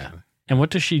 though, yeah. actually. And what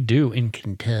does she do in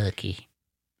Kentucky?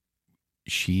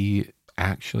 She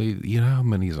actually, you know how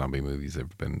many zombie movies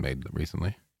have been made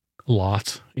recently?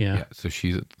 Lots, yeah. So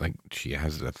she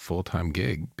has a full-time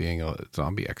gig being a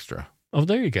zombie extra. Oh,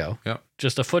 there you go. Yep.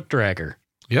 Just a foot dragger.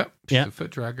 Yep. She's Yeah. a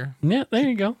foot dragger. Yeah, there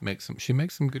you go. She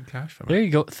makes some good cash from There it.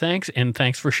 you go. Thanks, and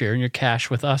thanks for sharing your cash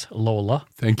with us, Lola.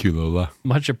 Thank you, Lola.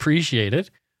 Much appreciated.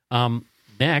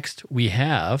 Next, we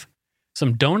have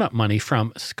some donut money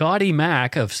from Scotty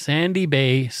Mack of Sandy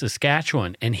Bay,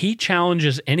 Saskatchewan, and he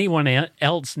challenges anyone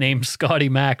else named Scotty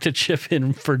Mack to chip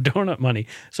in for donut money.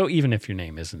 So even if your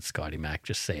name isn't Scotty Mack,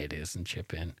 just say it is and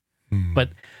chip in. But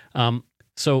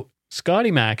so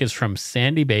Scotty Mack is from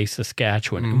Sandy Bay,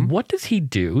 Saskatchewan. And what does he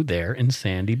do there in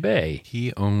Sandy Bay?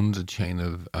 He owns a chain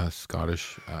of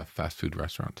Scottish fast food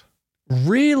restaurants.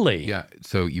 Really? Yeah.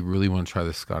 So you really want to try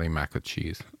the Scotty Mac with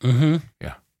cheese? Mm-hmm.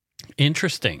 Yeah.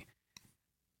 Interesting.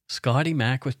 Scotty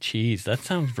Mac with cheese. That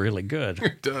sounds really good.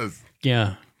 It does.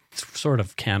 Yeah. It's sort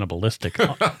of cannibalistic.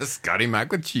 Scotty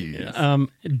Mac with cheese.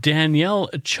 Danielle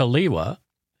Chaliwa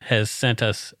has sent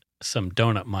us some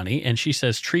donut money, and she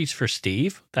says treats for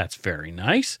Steve. That's very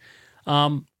nice.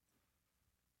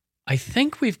 I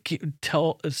think we've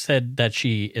said that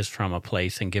she is from a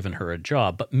place and given her a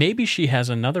job, but maybe she has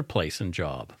another place and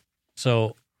job.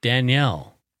 So,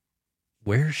 Danielle,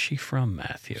 where's she from,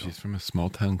 Matthew? She's from a small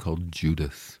town called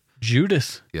Judas.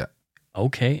 Judas. Yeah.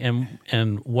 Okay,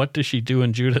 and what does she do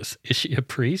in Judas? Is she a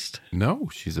priest? No,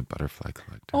 she's a butterfly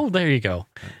collector. Oh, there you go.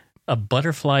 A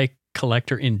butterfly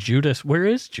collector in Judas. Where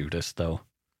is Judas, though?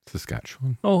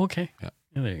 Saskatchewan. Oh, okay. Yeah.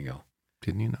 There you go.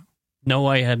 Didn't you know? No,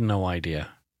 I had no idea.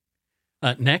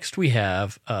 Next, we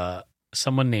have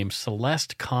someone named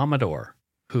Celeste Commodore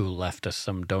who left us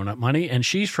some donut money, and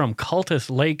she's from Cultus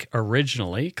Lake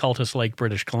originally, Cultus Lake,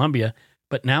 British Columbia,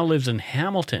 but now lives in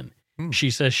Hamilton.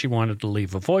 She says she wanted to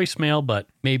leave a voicemail, but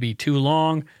maybe too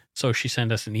long, so she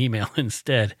sent us an email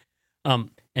instead.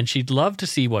 And she'd love to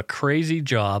see what crazy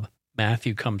job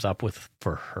Matthew comes up with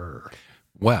for her.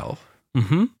 Well,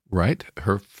 Mm-hmm. right.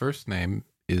 Her first name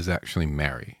is actually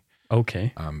Mary,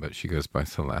 Okay. but she goes by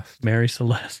Celeste. Mary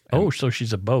Celeste. Oh, so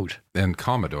she's a boat. And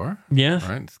Commodore, Yes.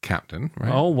 right? It's captain,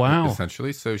 right? Oh, wow.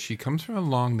 Essentially. So she comes from a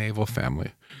long naval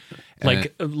family. And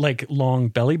Like long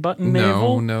belly button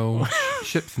navel? No,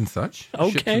 ships and such. Ships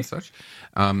Okay. and such.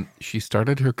 She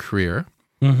started her career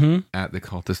Mm-hmm. at the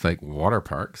Cultus Lake Water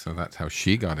Park, so that's how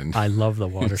she got into. I love the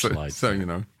water so, slides. So you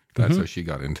know that's how she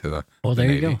got into the. Oh, the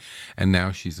there you Navy. go. And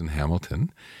now she's in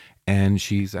Hamilton, and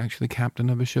she's actually captain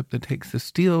of a ship that takes the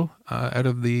steel out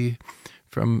of the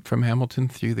from Hamilton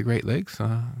through the Great Lakes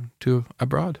to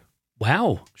abroad.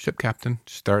 Wow. Ship captain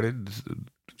started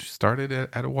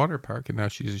at a water park, and now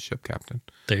she's a ship captain.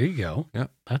 There you go. Yeah.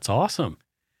 That's awesome.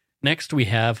 Next, we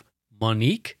have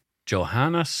Monique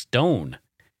Johanna Stone.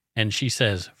 And she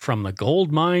says, from the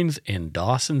gold mines in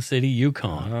Dawson City,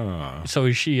 Yukon. So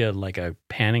is she like a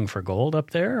panning for gold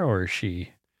up there, or is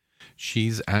she?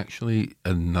 She's actually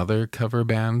another cover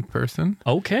band person.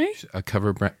 Okay. A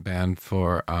cover band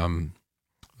for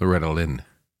Loretta Lynn.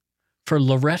 For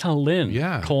Loretta Lynn,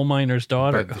 Yeah. coal miner's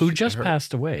daughter, But who just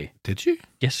passed away. Did she?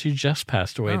 Yes, she just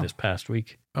passed away this past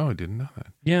week. Oh, I didn't know that.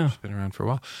 Yeah. She's been around for a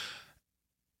while.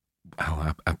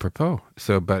 Oh, apropos.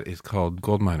 So, but it's called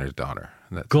Gold Miner's Daughter.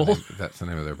 That's the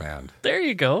name of their band. There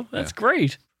you go. That's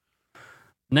great.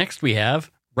 Next we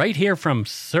have, right here from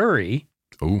Surrey,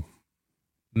 Oh.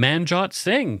 Manjot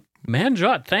Singh.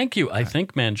 Manjot, thank you. I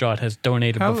think Manjot has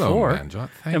donated before. Hello, Manjot.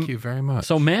 Thank you very much.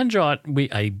 So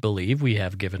Manjot, I believe we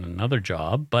have given another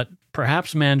job, but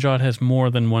perhaps Manjot has more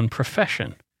than one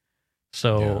profession.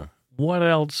 So what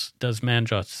else does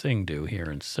Manjot Singh do here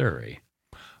in Surrey?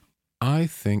 I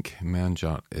think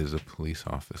Manjot is a police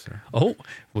officer. Oh,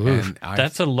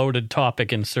 that's a loaded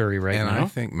topic in Surrey now. And I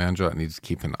think Manjot needs to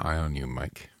keep an eye on you,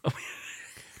 Mike.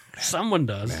 Someone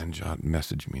does. Manjot,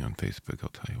 message me on Facebook. I'll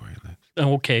tell you where he lives.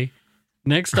 Okay.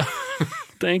 Next up,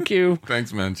 thank you.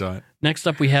 Thanks, Manjot. Next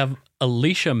up, we have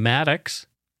Alicia Maddox,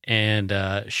 and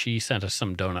she sent us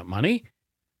some donut money.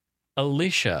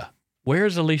 Alicia,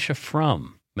 where's Alicia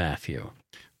from, Matthew?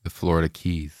 The Florida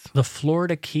Keys. The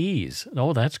Florida Keys.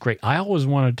 Oh, that's great. I always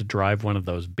wanted to drive one of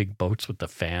those big boats with the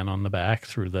fan on the back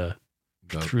through the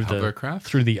hovercraft?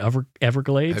 through the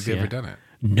Everglades. Have you ever done it?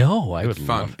 No, I it's would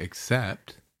fun, love.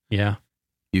 except you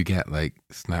get like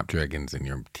snapdragons in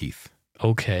your teeth.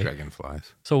 Okay.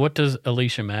 Dragonflies. So what does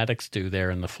Alicia Maddox do there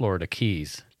in the Florida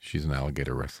Keys? She's an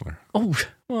alligator wrestler. Oh,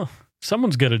 well,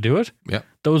 someone's got to do it. Yep.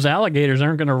 Those alligators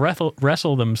aren't going to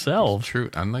wrestle themselves. It's true.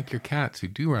 Unlike your cats who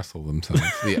do wrestle themselves,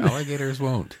 the alligators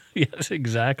won't. Yes,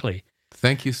 exactly.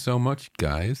 Thank you so much,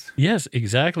 guys. Yes,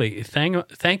 exactly.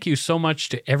 Thank you so much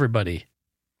to everybody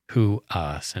who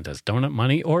sent us donut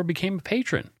money or became a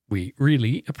patron. We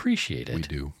really appreciate it. We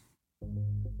do.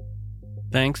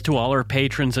 Thanks to all our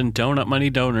patrons and donut money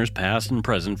donors past and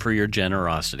present for your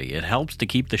generosity. It helps to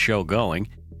keep the show going.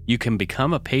 You can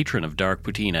become a patron of Dark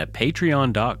Poutine at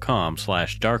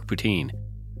patreon.com/darkpoutine.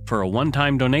 For a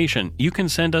one-time donation, you can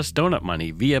send us donut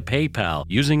money via PayPal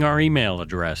using our email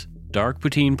address,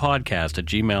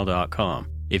 darkpoutinepodcast@gmail.com.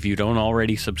 If you don't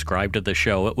already subscribe to the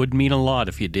show, it would mean a lot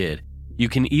if you did. You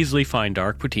can easily find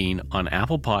Dark Poutine on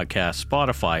Apple Podcasts,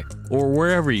 Spotify, or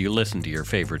wherever you listen to your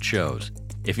favorite shows.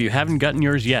 If you haven't gotten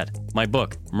yours yet, my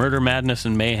book, Murder, Madness,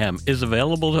 and Mayhem, is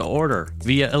available to order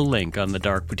via a link on the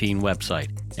Dark Poutine website.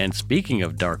 And speaking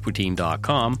of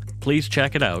darkpoutine.com, please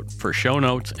check it out for show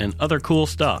notes and other cool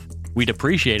stuff. We'd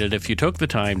appreciate it if you took the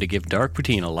time to give Dark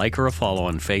Poutine a like or a follow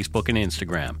on Facebook and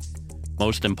Instagram.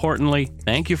 Most importantly,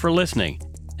 thank you for listening,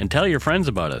 and tell your friends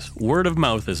about us. Word of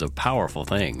mouth is a powerful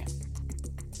thing.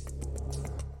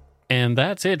 And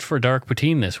that's it for Dark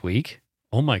Poutine this week.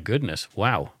 Oh my goodness.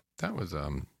 Wow. That was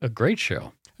a great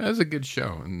show. That was a good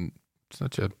show and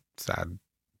such a sad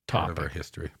part of our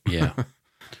history. Yeah.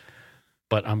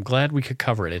 But I'm glad we could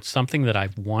cover it. It's something that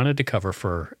I've wanted to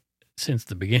cover since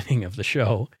the beginning of the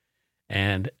show.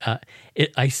 And I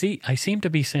seem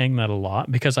to be saying that a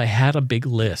lot because I had a big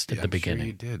list at the beginning. Sure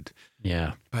you did.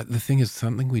 Yeah. But the thing is,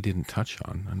 something we didn't touch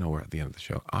on. I know we're at the end of the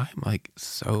show. I'm like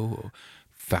so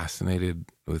fascinated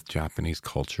with Japanese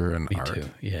culture and art. Me too.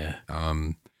 Yeah.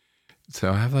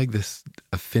 So I have like this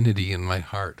affinity in my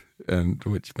heart, and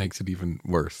which makes it even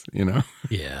worse, you know?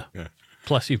 Yeah.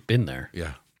 Plus, you've been there.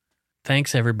 Yeah.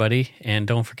 Thanks, everybody. And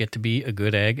don't forget to be a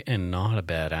good egg and not a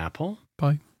bad apple.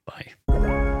 Bye. Bye.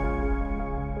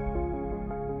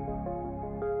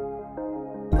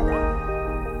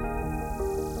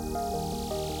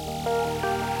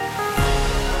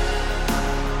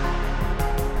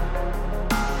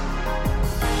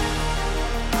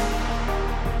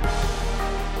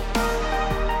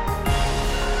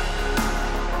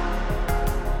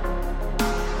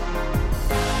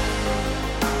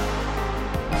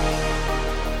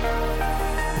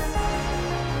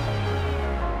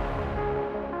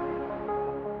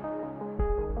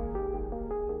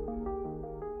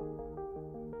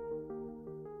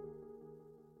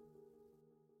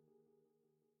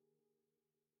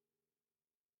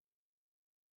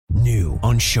 New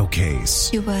on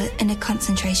Showcase. You were in a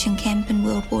concentration camp in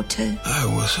World War II. I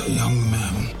was a young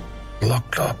man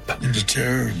locked up in a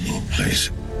terrible place.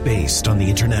 Based on the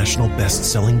international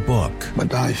best-selling book.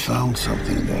 But I found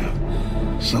something there.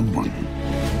 Someone.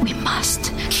 We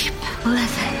must keep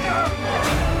living.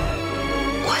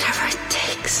 Whatever it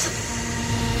takes.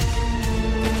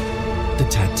 The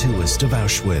Tattooist of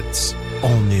Auschwitz.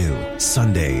 All new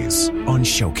Sundays on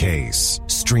Showcase.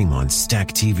 Stream on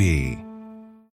Stack TV.